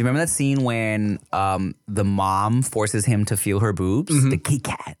you remember that scene when the mom forces him to feel her boobs? The Kit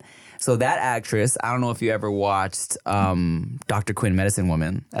Kat. So that actress, I don't know if you ever watched Dr. Quinn, Medicine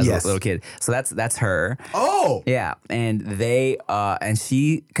Woman as Yes. a little kid. So that's her. Oh! Yeah, and and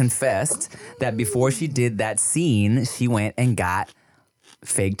she confessed that before she did that scene, she went and got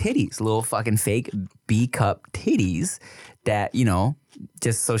fake titties, little fucking fake B-cup titties that,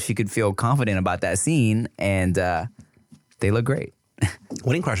 just so she could feel confident about that scene, and they look great.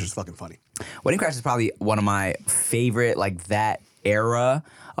 Wedding Crashers is fucking funny. Wedding Crashers is probably one of my favorite, that era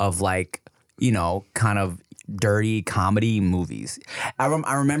of kind of dirty comedy movies. I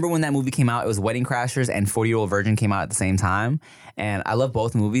remember when that movie came out, it was Wedding Crashers and 40-Year-Old Virgin came out at the same time, and I love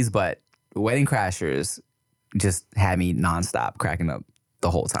both movies, but Wedding Crashers just had me nonstop cracking up the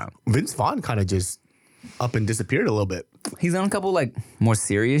whole time. Vince Vaughn kind of just up and disappeared a little bit. He's done a couple more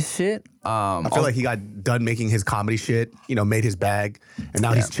serious shit. I feel like he got done making his comedy shit, made his bag, and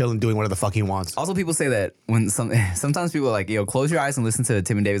now he's chilling doing whatever the fuck he wants. Also, people say that when sometimes people are like, yo, close your eyes and listen to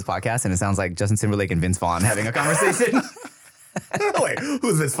Tim and David's podcast, and it sounds like Justin Timberlake and Vince Vaughn having a conversation. Wait,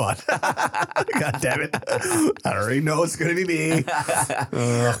 who's this fun? God damn it. I already know it's going to be me. And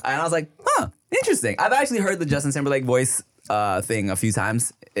I was like, huh, interesting. I've actually heard the Justin Timberlake voice thing a few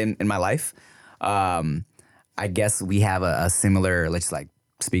times in my life. I guess we have a similar,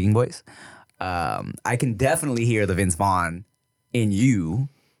 speaking voice. I can definitely hear the Vince Vaughn in you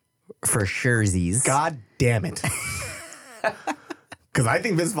for surezies. God damn it. Because I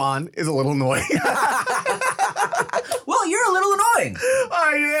think Vince Vaughn is a little annoying. Well, you're a little annoying.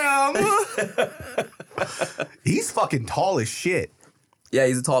 I am. He's fucking tall as shit. Yeah,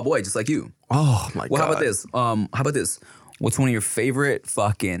 he's a tall boy, just like you. Oh, my God. Well, how about this? What's one of your favorite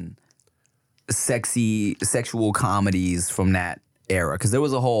fucking sexual comedies from that era? Because there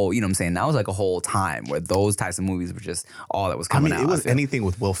was a whole, you know what I'm saying, that was like a whole time where those types of movies were just all that was I coming mean, out. it was anything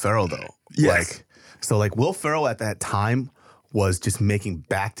with Will Ferrell though. Yes. Like Will Ferrell at that time was just making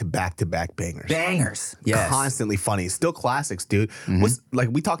back to back bangers. Bangers. Yes. Constantly funny. Still classics, dude. What's like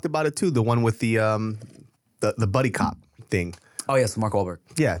we talked about it too, the one with the buddy cop thing. Oh, yes, Mark Wahlberg.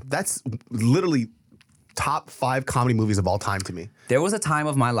 Yeah, that's literally top 5 comedy movies of all time to me. There was a time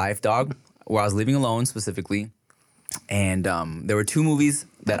of my life, dog, where I was living alone specifically. And there were 2 movies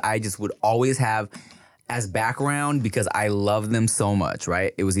that I just would always have as background because I love them so much,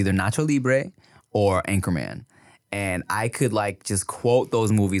 right? It was either Nacho Libre or Anchorman. And I could like just quote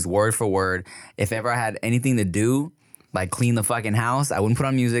those movies word for word. If ever I had anything to do, like clean the fucking house, I wouldn't put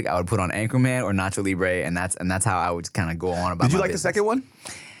on music. I would put on Anchorman or Nacho Libre, and that's how I would kind of go on about. Did you my like business. the second one?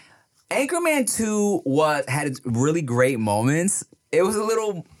 Anchorman 2 had its really great moments. It was a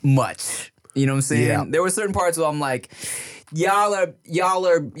little much. You know what I'm saying? Yeah. There were certain parts where I'm like, y'all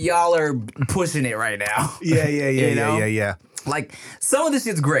are pushing it right now. Yeah, You know? yeah. Like some of this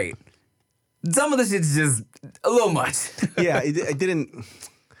shit's great. Some of this shit's just a little much. Yeah, it didn't.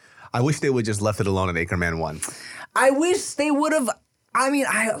 I wish they would just left it alone at Anchorman 1. I wish they would have. I mean,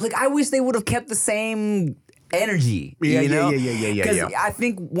 I wish they would have kept the same energy. Yeah, you know? yeah. 'Cause I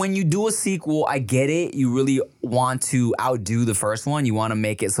think when you do a sequel, I get it. You really want to outdo the first one. You want to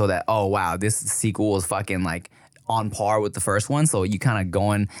make it so that, oh wow, this sequel is fucking like on par with the first one. So you kind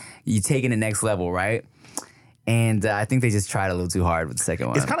of you taking the next level, right? And I think they just tried a little too hard with the second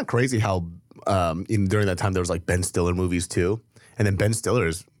one. It's kind of crazy how during that time there was like Ben Stiller movies too, and then Ben Stiller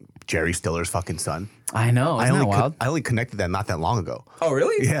is Jerry Stiller's fucking son. I know. Isn't that wild? I only connected that not that long ago. Oh,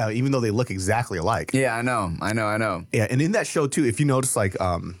 really? Yeah, even though they look exactly alike. Yeah, I know. Yeah, and in that show too, if you notice, like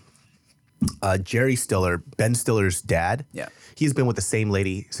Jerry Stiller, Ben Stiller's dad, Yeah. he's been with the same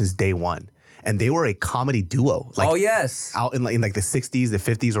lady since day one, and they were a comedy duo. Like, Oh, yes. out in like the 60s, the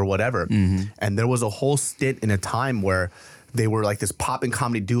 50s, or whatever. And there was a whole stint in a time where they were like this popping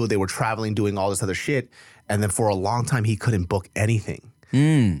comedy duo. They were traveling, doing all this other shit, and then for a long time he couldn't book anything.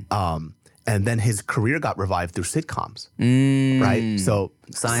 And then his career got revived through sitcoms, right? So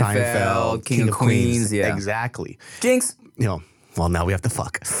Seinfeld, King of Queens, yeah. exactly. Jinx. You know, well, now we have to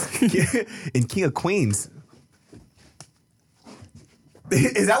fuck. In King of Queens,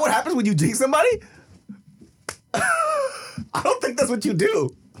 is that what happens when you jinx somebody? I don't think that's what you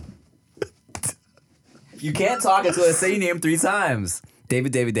do. You can't talk until I say your name 3 times.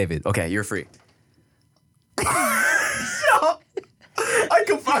 David. Okay, you're free.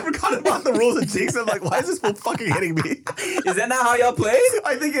 I forgot about the rules of jinx. I'm like, why is this fool fucking hitting me? Is that not how y'all play?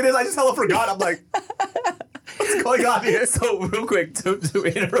 I think it is. I just hella forgot. I'm like, what's going on here? So real quick, to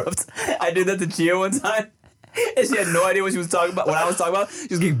interrupt, I did that to Chia one time. And she had no idea what she was talking about, what I was talking about. She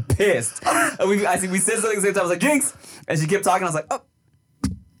was getting pissed. And we said something at the same time. I was like, Jinx! And she kept talking. I was like, oh.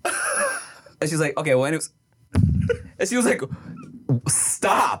 And she was like, okay, well, anyways. And she was like,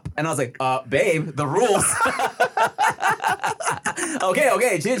 stop. And I was like, babe, the rules.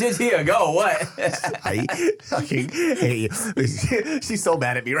 okay, Chia, go, what? I fucking hate you. She's so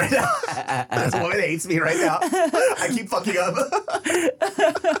mad at me right now. This woman hates me right now. I keep fucking up.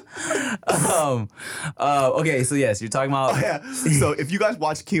 Okay, so yes, you're talking about... Yeah. So if you guys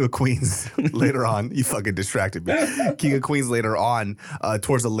watch King of Queens later on, you fucking distracted me. King of Queens later on,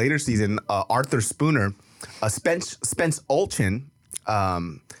 towards the later season, Arthur Spooner, Spence Olchin,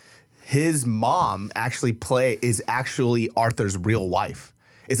 his mom is actually Arthur's real wife.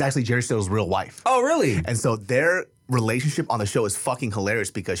 It's actually Jerry Stiller's real wife. Oh, really? And so their relationship on the show is fucking hilarious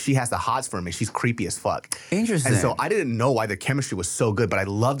because she has the hots for him and she's creepy as fuck. Interesting. And so I didn't know why their chemistry was so good, but I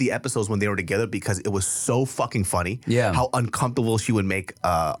love the episodes when they were together because it was so fucking funny. Yeah. How uncomfortable she would make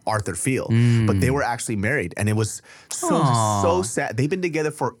Arthur feel. But they were actually married and it was so sad. They've been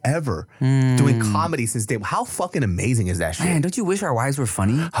together forever doing comedy since day. How fucking amazing is that shit? Man, don't you wish our wives were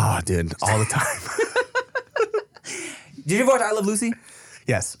funny? Oh, dude, all the time. Did you ever watch I Love Lucy?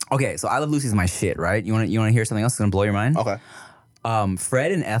 Yes. Okay, so I Love Lucy is my shit, right? You want to hear something else that's gonna blow your mind? Okay.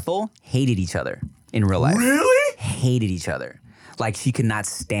 Fred and Ethel hated each other in real life. Really? Hated each other. Like she could not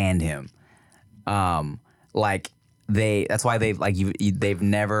stand him. That's why they've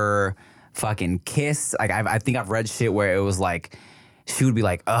never fucking kissed. Like I think I've read shit where it was like she would be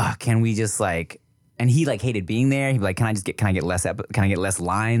like, ugh, can we just like, and he like hated being there. He'd be like, can I get less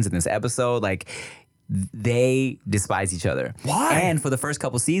lines in this episode? Like they despise each other. Why? And for the first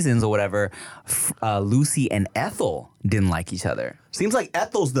couple seasons or whatever, Lucy and Ethel didn't like each other. Seems like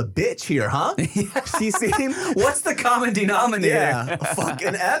Ethel's the bitch here, huh? She seemed... What's the common denominator? Yeah,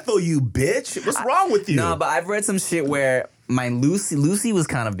 fucking Ethel, you bitch. What's wrong with you? No, but I've read some shit where Lucy was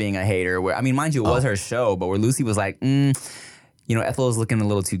kind of being a hater. Where I mean, mind you, it was her show, but where Lucy was like, you know, Ethel is looking a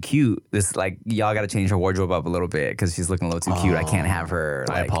little too cute. This like y'all got to change her wardrobe up a little bit because she's looking a little too cute. I can't have her.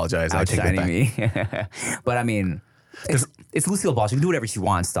 Like, I apologize. I take that outshining me. But I mean, it's Lucille Ball. She can do whatever she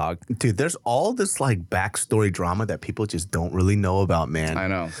wants, dog. Dude, there's all this like backstory drama that people just don't really know about, man. I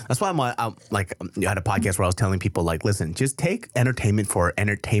know. That's why I'm like, I had a podcast where I was telling people like, listen, just take entertainment for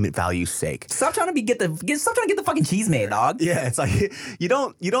entertainment value's sake. Stop trying to get the fucking cheese made, dog. Yeah, it's like you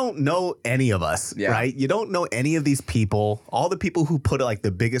don't know any of us, right? You don't know any of these people. All the people who put like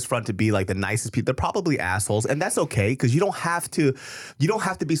the biggest front to be like the nicest people, they're probably assholes, and that's okay because you don't have to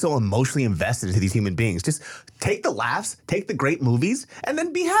be so emotionally invested into these human beings. Just take the laughs, take the great movies, and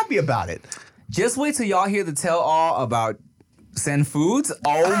then be happy about it. Just wait till y'all hear the tell-all about Sen Foods.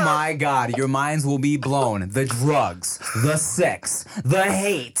 Oh my God, your minds will be blown. The drugs, the sex, the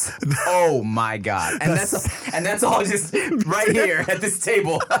hate. Oh my God, and that's all just right here at this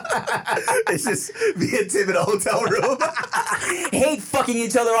table. It's just the intimate hotel room. Hate fucking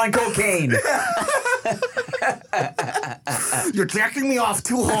each other on cocaine. You're jacking me off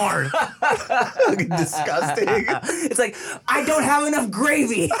too hard. Disgusting. It's like I don't have enough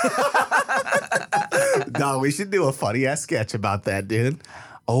gravy. No, we should do a funny ass sketch about that, dude.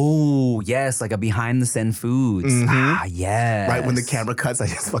 Oh, yes, like a behind the Sen Foods. Ah, yes. Right when the camera cuts, I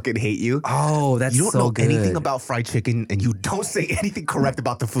just fucking hate you. Oh, that's You don't so know good. anything about fried chicken, and you don't say anything correct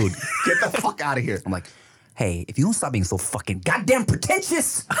about the food. Get the fuck out of here. I'm like, hey, if you don't stop being so fucking goddamn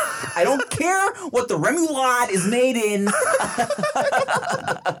pretentious, I don't care what the remoulade is made in.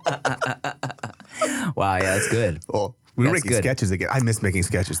 Wow, yeah, that's good. Well, we were That's making good. sketches again. I miss making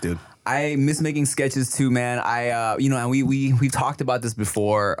sketches, dude. I miss making sketches too, man. I, you know, and we've talked about this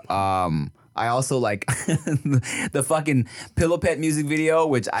before. I also like the fucking Pillow Pet music video,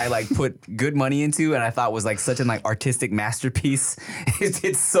 which I like put good money into, and I thought was like such an like artistic masterpiece.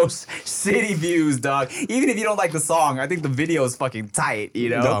 It's so shitty views, dog. Even if you don't like the song, I think the video is fucking tight. You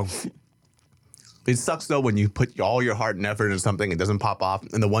know. No. It sucks though when you put all your heart and effort into something, it doesn't pop off,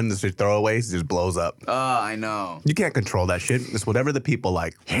 and the one that's just throwaways just blows up. I know. You can't control that shit. It's whatever the people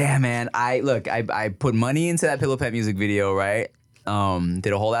like. Yeah, man. I put money into that Pillow Pet music video, right?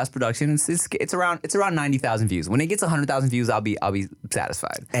 Did a whole ass production. It's around 90,000 views. When it gets 100,000 views, I'll be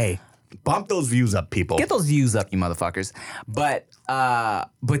satisfied. Hey, bump those views up, people. Get those views up, you motherfuckers. But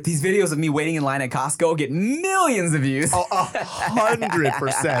these videos of me waiting in line at Costco get millions of views.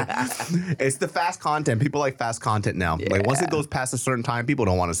 100%. It's the fast content. People like fast content now. Like once it goes past a certain time, people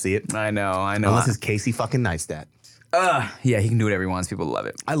don't want to see it. I know. Unless it's Casey fucking Neistat. Yeah, he can do whatever he wants. People love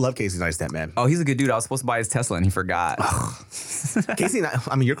it. I love Casey Neistat, man. Oh, he's a good dude. I was supposed to buy his Tesla and he forgot. Casey,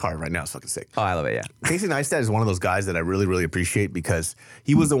 I mean, your car right now is fucking sick. Oh, I love it, yeah. Casey Neistat is one of those guys that I really, really appreciate because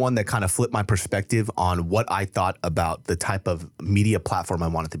he was the one that kind of flipped my perspective on what I thought about the type of media platform I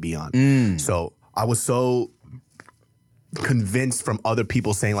wanted to be on. So I was so convinced from other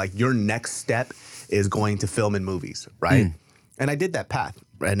people saying like, your next step is going to film in movies, right? And I did that path,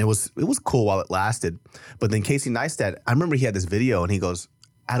 and it was cool while it lasted. But then Casey Neistat, I remember he had this video, and he goes,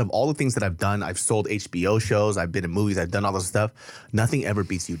 out of all the things that I've done, I've sold HBO shows, I've been in movies, I've done all this stuff, nothing ever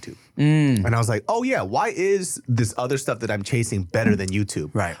beats YouTube. And I was like, oh yeah, why is this other stuff that I'm chasing better than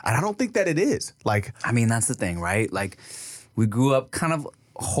YouTube? Right. And I don't think that it is. Like, I mean, that's the thing, right? Like, we grew up kind of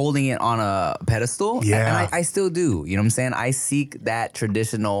holding it on a pedestal. Yeah. And I still do. You know what I'm saying? I seek that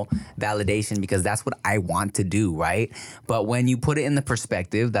traditional validation because that's what I want to do, right? But when you put it in the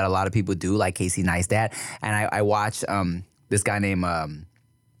perspective that a lot of people do, like Casey Neistat, and I watch this guy named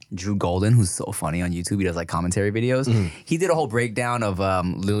Drew Golden, who's so funny on YouTube. He does like commentary videos. He did a whole breakdown of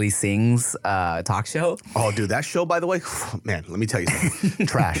Lily Singh's talk show. oh dude, that show, by the way, man, let me tell you something.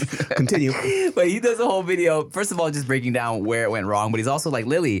 Trash. Continue. But he does a whole video, first of all, just breaking down where it went wrong. But he's also like,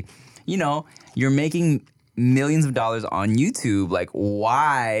 Lily, you know, you're making millions of dollars on YouTube. Like,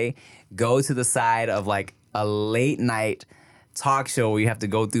 why go to the side of like a late night talk show where you have to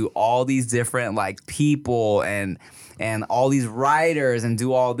go through all these different like people and all these writers and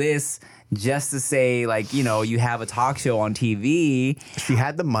do all this just to say like, you know, you have a talk show on TV. She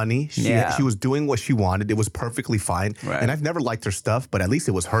had the money. She was doing what she wanted. It was perfectly fine. Right. And I've never liked her stuff, but at least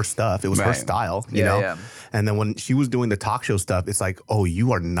it was her stuff. It was her Right. style, you Yeah, know? yeah. And then when she was doing the talk show stuff, it's like, oh,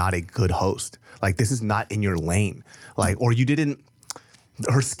 you are not a good host. Like, this is not in your lane. Like, or you didn't,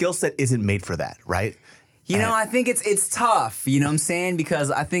 her skill set isn't made for that, right? You know, I think it's tough, you know what I'm saying?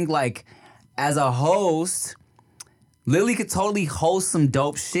 Because I think like as a host, Lily could totally host some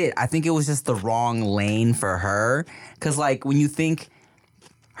dope shit. I think it was just the wrong lane for her. Cause like when you think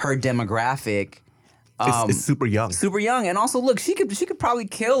her demographic, It's super young. Super young, and also look, she could probably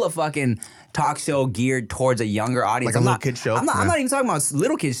kill a fucking talk show geared towards a younger audience. Like a I'm little not- kid show? I'm Yeah. not even talking about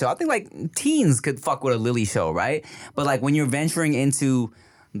little kid show. I think like teens could fuck with a Lily show, right? But like when you're venturing into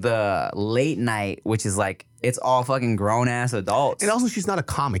the late night, which is like it's all fucking grown ass adults. And also, she's not a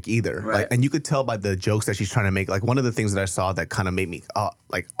comic either. Right. Like, and you could tell by the jokes that she's trying to make. Like, one of the things that I saw that kind of made me,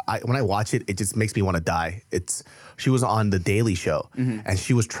 when I watch it, it just makes me want to die. She was on The Daily Show, and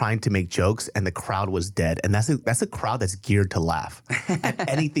she was trying to make jokes, and the crowd was dead. And that's a crowd that's geared to laugh at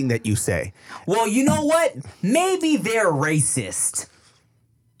anything that you say. Well, you know what? Maybe they're racist.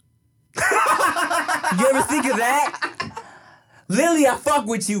 You ever think of that? Lily, I fuck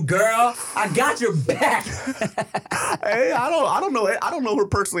with you, girl. I got your back. Hey, I don't know. I don't know her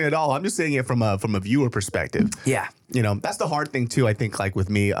personally at all. I'm just saying it from a viewer perspective. Yeah. You know, that's the hard thing too. I think like with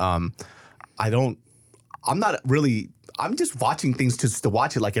me, I'm just watching things just to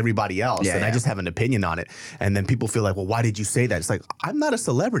watch it like everybody else. Yeah, and I yeah. just have an opinion on it. And then people feel like, well, why did you say that? It's like, I'm not a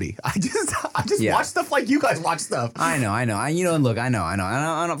celebrity. I just Yeah. watch stuff like you guys watch stuff. I know. Look, I know.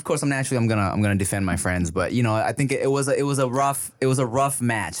 And of course, I'm gonna defend my friends, but you know, I think it was a rough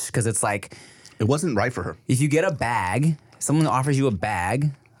match because it's like It wasn't right for her. if you get a bag, someone offers you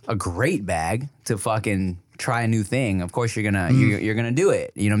a great bag to fucking try a new thing. Of course, you're gonna do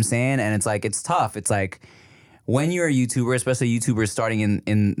it. You know what I'm saying? And it's like it's tough. It's like when you're a YouTuber, especially YouTubers starting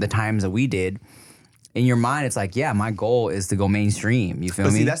in the times that we did. In your mind, it's like, yeah, my goal is to go mainstream. You feel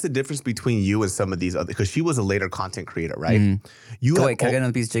But me? see, that's the difference between you and some of these other, because she was a later content creator, right? You Oh, have wait, can I get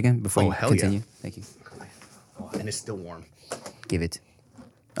another piece of chicken before Oh, you hell yeah. continue? Thank you. and it's still warm. Give it.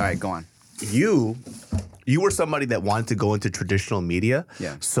 All right, go on. You were somebody that wanted to go into traditional media.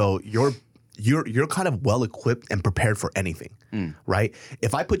 Yeah. So you're kind of well equipped and prepared for anything, right?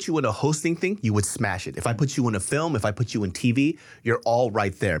 If I put you in a hosting thing, you would smash it. If I put you in a film, if I put you in TV, you're all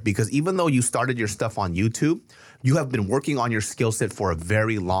right there. Because even though you started your stuff on YouTube, you have been working on your skill set for a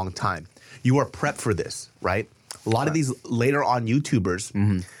very long time. You are prepped for this, right? A lot of these later on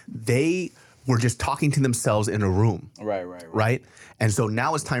YouTubers, they were just talking to themselves in a room. Right? And so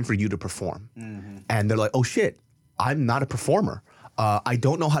now it's time for you to perform. And they're like, oh shit, I'm not a performer. I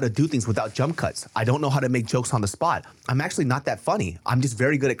don't know how to do things without jump cuts. I don't know how to make jokes on the spot. I'm actually not that funny. I'm just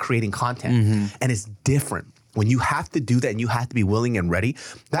very good at creating content. And it's different. When you have to do that and you have to be willing and ready,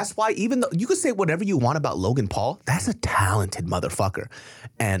 that's why even though you could say whatever you want about Logan Paul, that's a talented motherfucker.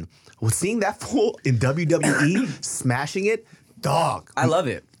 And with seeing that fool in WWE smashing it, dog. I love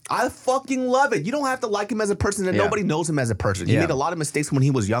it. I fucking love it. You don't have to like him as a person, and Yeah. nobody knows him as a person. He Yeah. made a lot of mistakes when he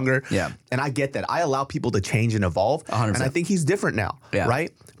was younger. Yeah. And I get that. I allow people to change and evolve. 100%. And I think he's different now. Yeah.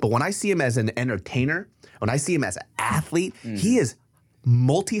 Right? But when I see him as an entertainer, when I see him as an athlete, he is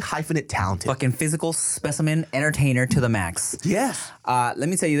multi-hyphenate talented. Fucking physical specimen entertainer to the max. Yes. Let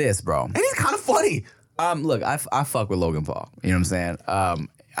me tell you this, bro. And he's kind of funny. Look, I fuck with Logan Paul. You know what I'm saying?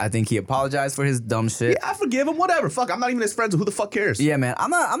 I think he apologized for his dumb shit. Yeah, I forgive him. Whatever. Fuck, I'm not even his friend, so who the fuck cares? Yeah, man. I'm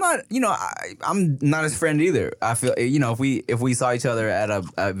not. You know, I'm not his friend either. I feel. You know, if we saw each other at a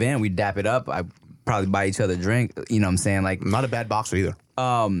event, we'd dap it up. I'd probably buy each other a drink. You know what I'm saying? Like, I'm not a bad boxer either.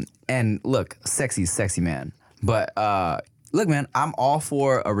 and look, sexy man. But look, man, I'm all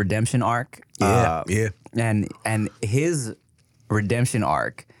for a redemption arc. Yeah. And his redemption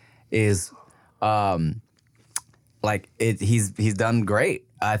arc is like he's done great.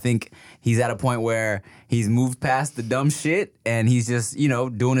 I think he's at a point where he's moved past the dumb shit and he's just, you know,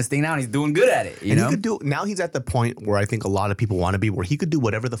 doing his thing now and he's doing good at it, you know? He could do, now he's at the point where I think a lot of people want to be, where he could do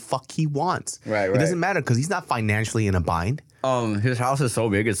whatever the fuck he wants. Right. It doesn't matter because he's not financially in a bind. His house is so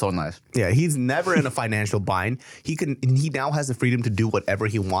big, it's so nice. Yeah, he's never in a financial bind. He now has the freedom to do whatever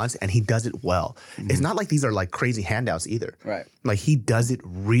he wants, and he does it well. It's not like these are like crazy handouts either. Right. Like he does it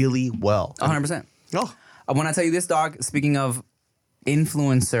really well. 100%. Oh, When I tell you this, dog, speaking of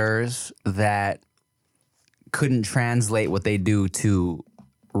influencers that couldn't translate what they do to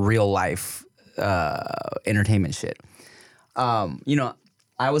real life entertainment shit. You know,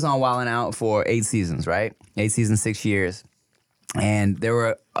 I was on Wild 'N Out for 8 seasons, right? 8 seasons, 6 years. And there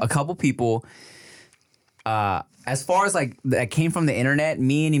were a couple people, as far as like that came from the internet,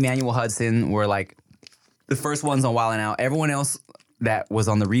 me and Emmanuel Hudson were like the first ones on Wild 'N Out. Everyone else that was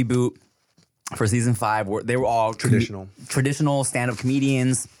on the reboot for season 5, they were all traditional stand-up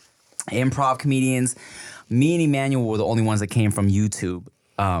comedians, improv comedians. Me and Emmanuel were the only ones that came from YouTube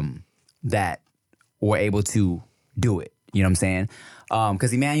that were able to do it. You know what I'm saying?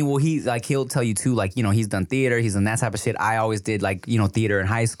 Because Emmanuel, he'll tell you too, like, you know, he's done theater, he's done that type of shit. I always did like, you know, theater in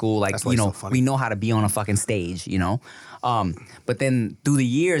high school. Like, That's why you he's know, so funny. we know how to be on a fucking stage, you know? But then through the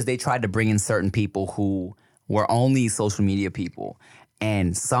years, they tried to bring in certain people who were only social media people.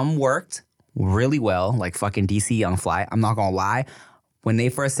 And some worked, really well, like fucking DC Young Fly. I'm not gonna lie. When they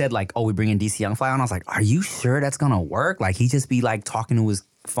first said like, oh, we bring in DC Young Fly on, I was like, are you sure that's gonna work? Like he just be like talking to his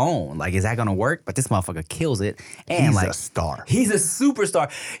phone. Like, is that gonna work? But this motherfucker kills it. And He's like a star. He's a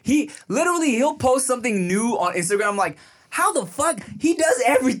superstar. He'll post something new on Instagram. I'm like, how the fuck? He does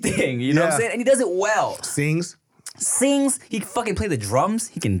everything. You know what I'm Yeah. saying? And he does it well. Sings. Sings. He can fucking play the drums.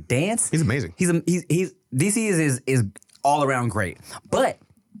 He can dance. He's amazing. He's DC is all around great. But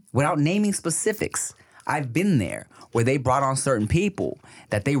without naming specifics, I've been there where they brought on certain people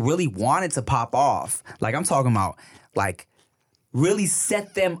that they really wanted to pop off. Like I'm talking about, like really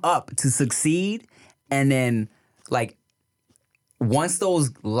set them up to succeed, and then like once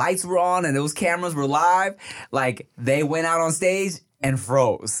those lights were on and those cameras were live, like they went out on stage and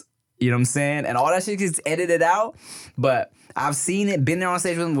froze. You know what I'm saying? And all that shit gets edited out. But I've seen it, been there on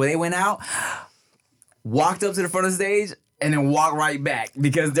stage with them where they went out, walked up to the front of the stage, and then walked right back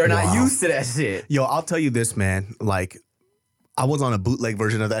because they're not used to that shit. Yo, I'll tell you this, man. Like, I was on a bootleg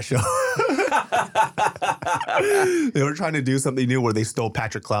version of that show. They were trying to do something new where they stole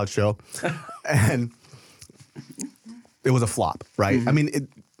Patrick Cloud's show. And it was a flop, right? I mean,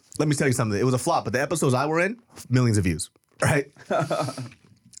 let me tell you something. It was a flop, but the episodes I were in, millions of views, right?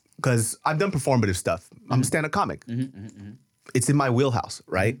 Because I've done performative stuff. I'm a stand-up comic. It's in my wheelhouse,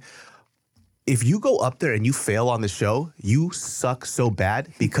 right? If you go up there and you fail on the show, you suck so bad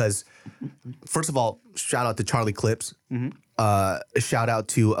because, first of all, shout out to Charlie Clips. Shout out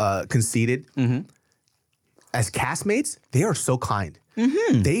to Conceited. As castmates, they are so kind.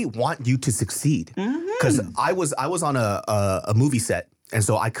 They want you to succeed. Because I was on a movie set, and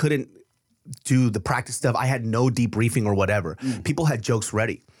so I couldn't do the practice stuff. I had no debriefing or whatever. People had jokes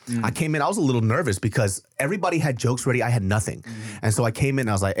ready. I came in, I was a little nervous because everybody had jokes ready. I had nothing. And so I came in and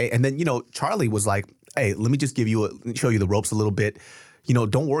I was like, hey, and then, you know, Charlie was like, hey, let me just show you the ropes a little bit. You know,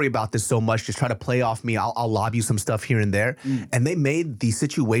 don't worry about this so much. Just try to play off me. I'll lob you some stuff here and there. And they made the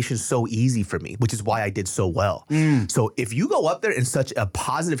situation so easy for me, which is why I did so well. So if you go up there in such a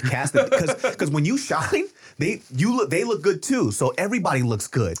positive cast, because when you shine, they look good too. So everybody looks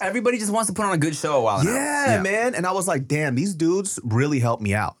good. Everybody just wants to put on a good show while they're out. Yeah, man. And I was like, damn, these dudes really helped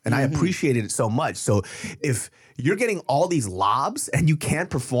me out. And I appreciated it so much. So if you're getting all these lobs and you can't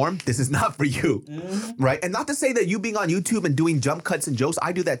perform, this is not for you, right? And not to say that you being on YouTube and doing jump cuts and jokes,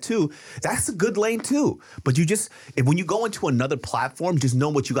 I do that too. That's a good lane too. But when you go into another platform, just know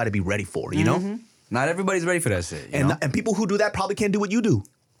what you got to be ready for, you know? Not everybody's ready for that shit. You know? And people who do that probably can't do what you do.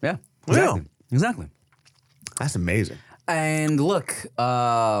 Yeah, Yeah. exactly. That's amazing. And look,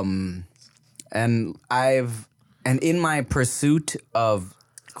 and in my pursuit of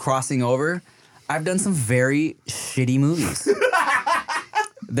crossing over, I've done some very shitty movies.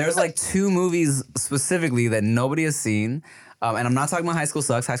 There's like 2 movies specifically that nobody has seen. And I'm not talking about High School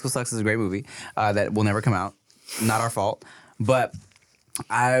Sucks. High School Sucks is a great movie that will never come out. Not our fault. But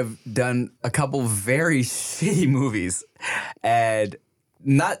I've done a couple very shitty movies. And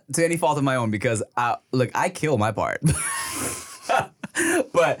not to any fault of my own because, I kill my part.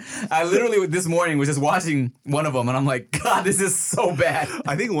 But I literally this morning was just watching one of them and I'm like, God, this is so bad.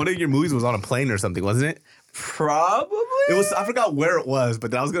 I think one of your movies was on a plane or something, wasn't it? Probably. It was. I forgot where it was, but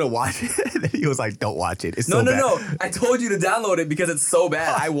then I was gonna watch it. And then he was like, "Don't watch it. It's so bad." No. I told you to download it because it's so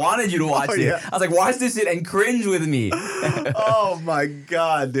bad. I wanted you to watch it. Yeah. I was like, watch this shit and cringe with me. Oh my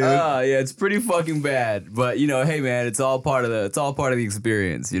god, dude. Yeah, it's pretty fucking bad. But you know, hey man, it's all part of the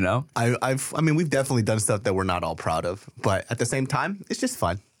experience. You know. I mean, we've definitely done stuff that we're not all proud of, but at the same time, it's just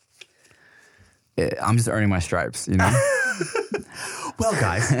fun. I'm just earning my stripes. You know. Well,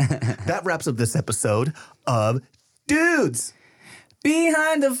 guys, that wraps up this episode of Dudes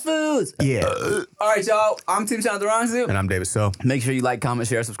Behind the Foods. Yeah. All right, y'all. I'm Tim Chantarangsu. And I'm David So. Make sure you like, comment,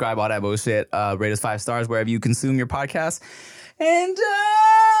 share, subscribe, all that bullshit. Rate us 5 stars wherever you consume your podcast. And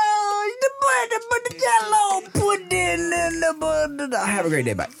put the jello pudding in the butter. Have a great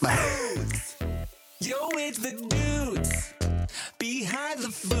day. Bye. Yo, it's the dudes behind the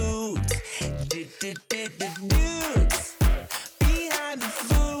food. Dudes behind the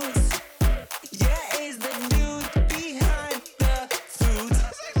foods. Yeah, it's the dude behind the foods.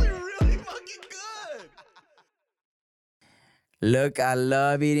 That's actually really fucking good. Look, I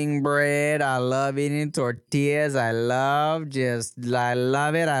love eating bread. I love eating tortillas. I love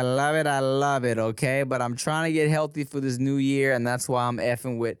it, okay? But I'm trying to get healthy for this new year, and that's why I'm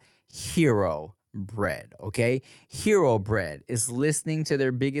effing with Hero Bread, okay? Hero Bread is listening to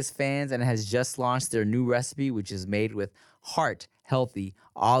their biggest fans and has just launched their new recipe, which is made with heart-healthy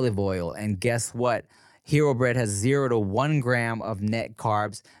olive oil. And guess what? Hero Bread has 0 to 1 gram of net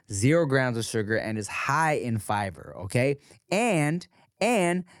carbs, 0 grams of sugar, and is high in fiber, okay? And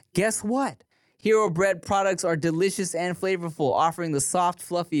And guess what? Hero Bread products are delicious and flavorful, offering the soft,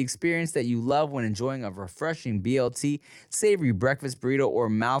 fluffy experience that you love when enjoying a refreshing BLT, savory breakfast burrito, or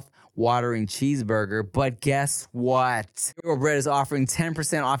mouth-watering cheeseburger. But guess what? Hero Bread is offering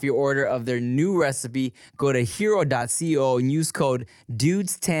 10% off your order of their new recipe. Go to hero.co and use code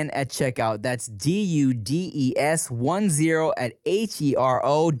DUDES10 at checkout. That's DUDES10 at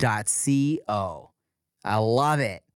hero.co. I love it.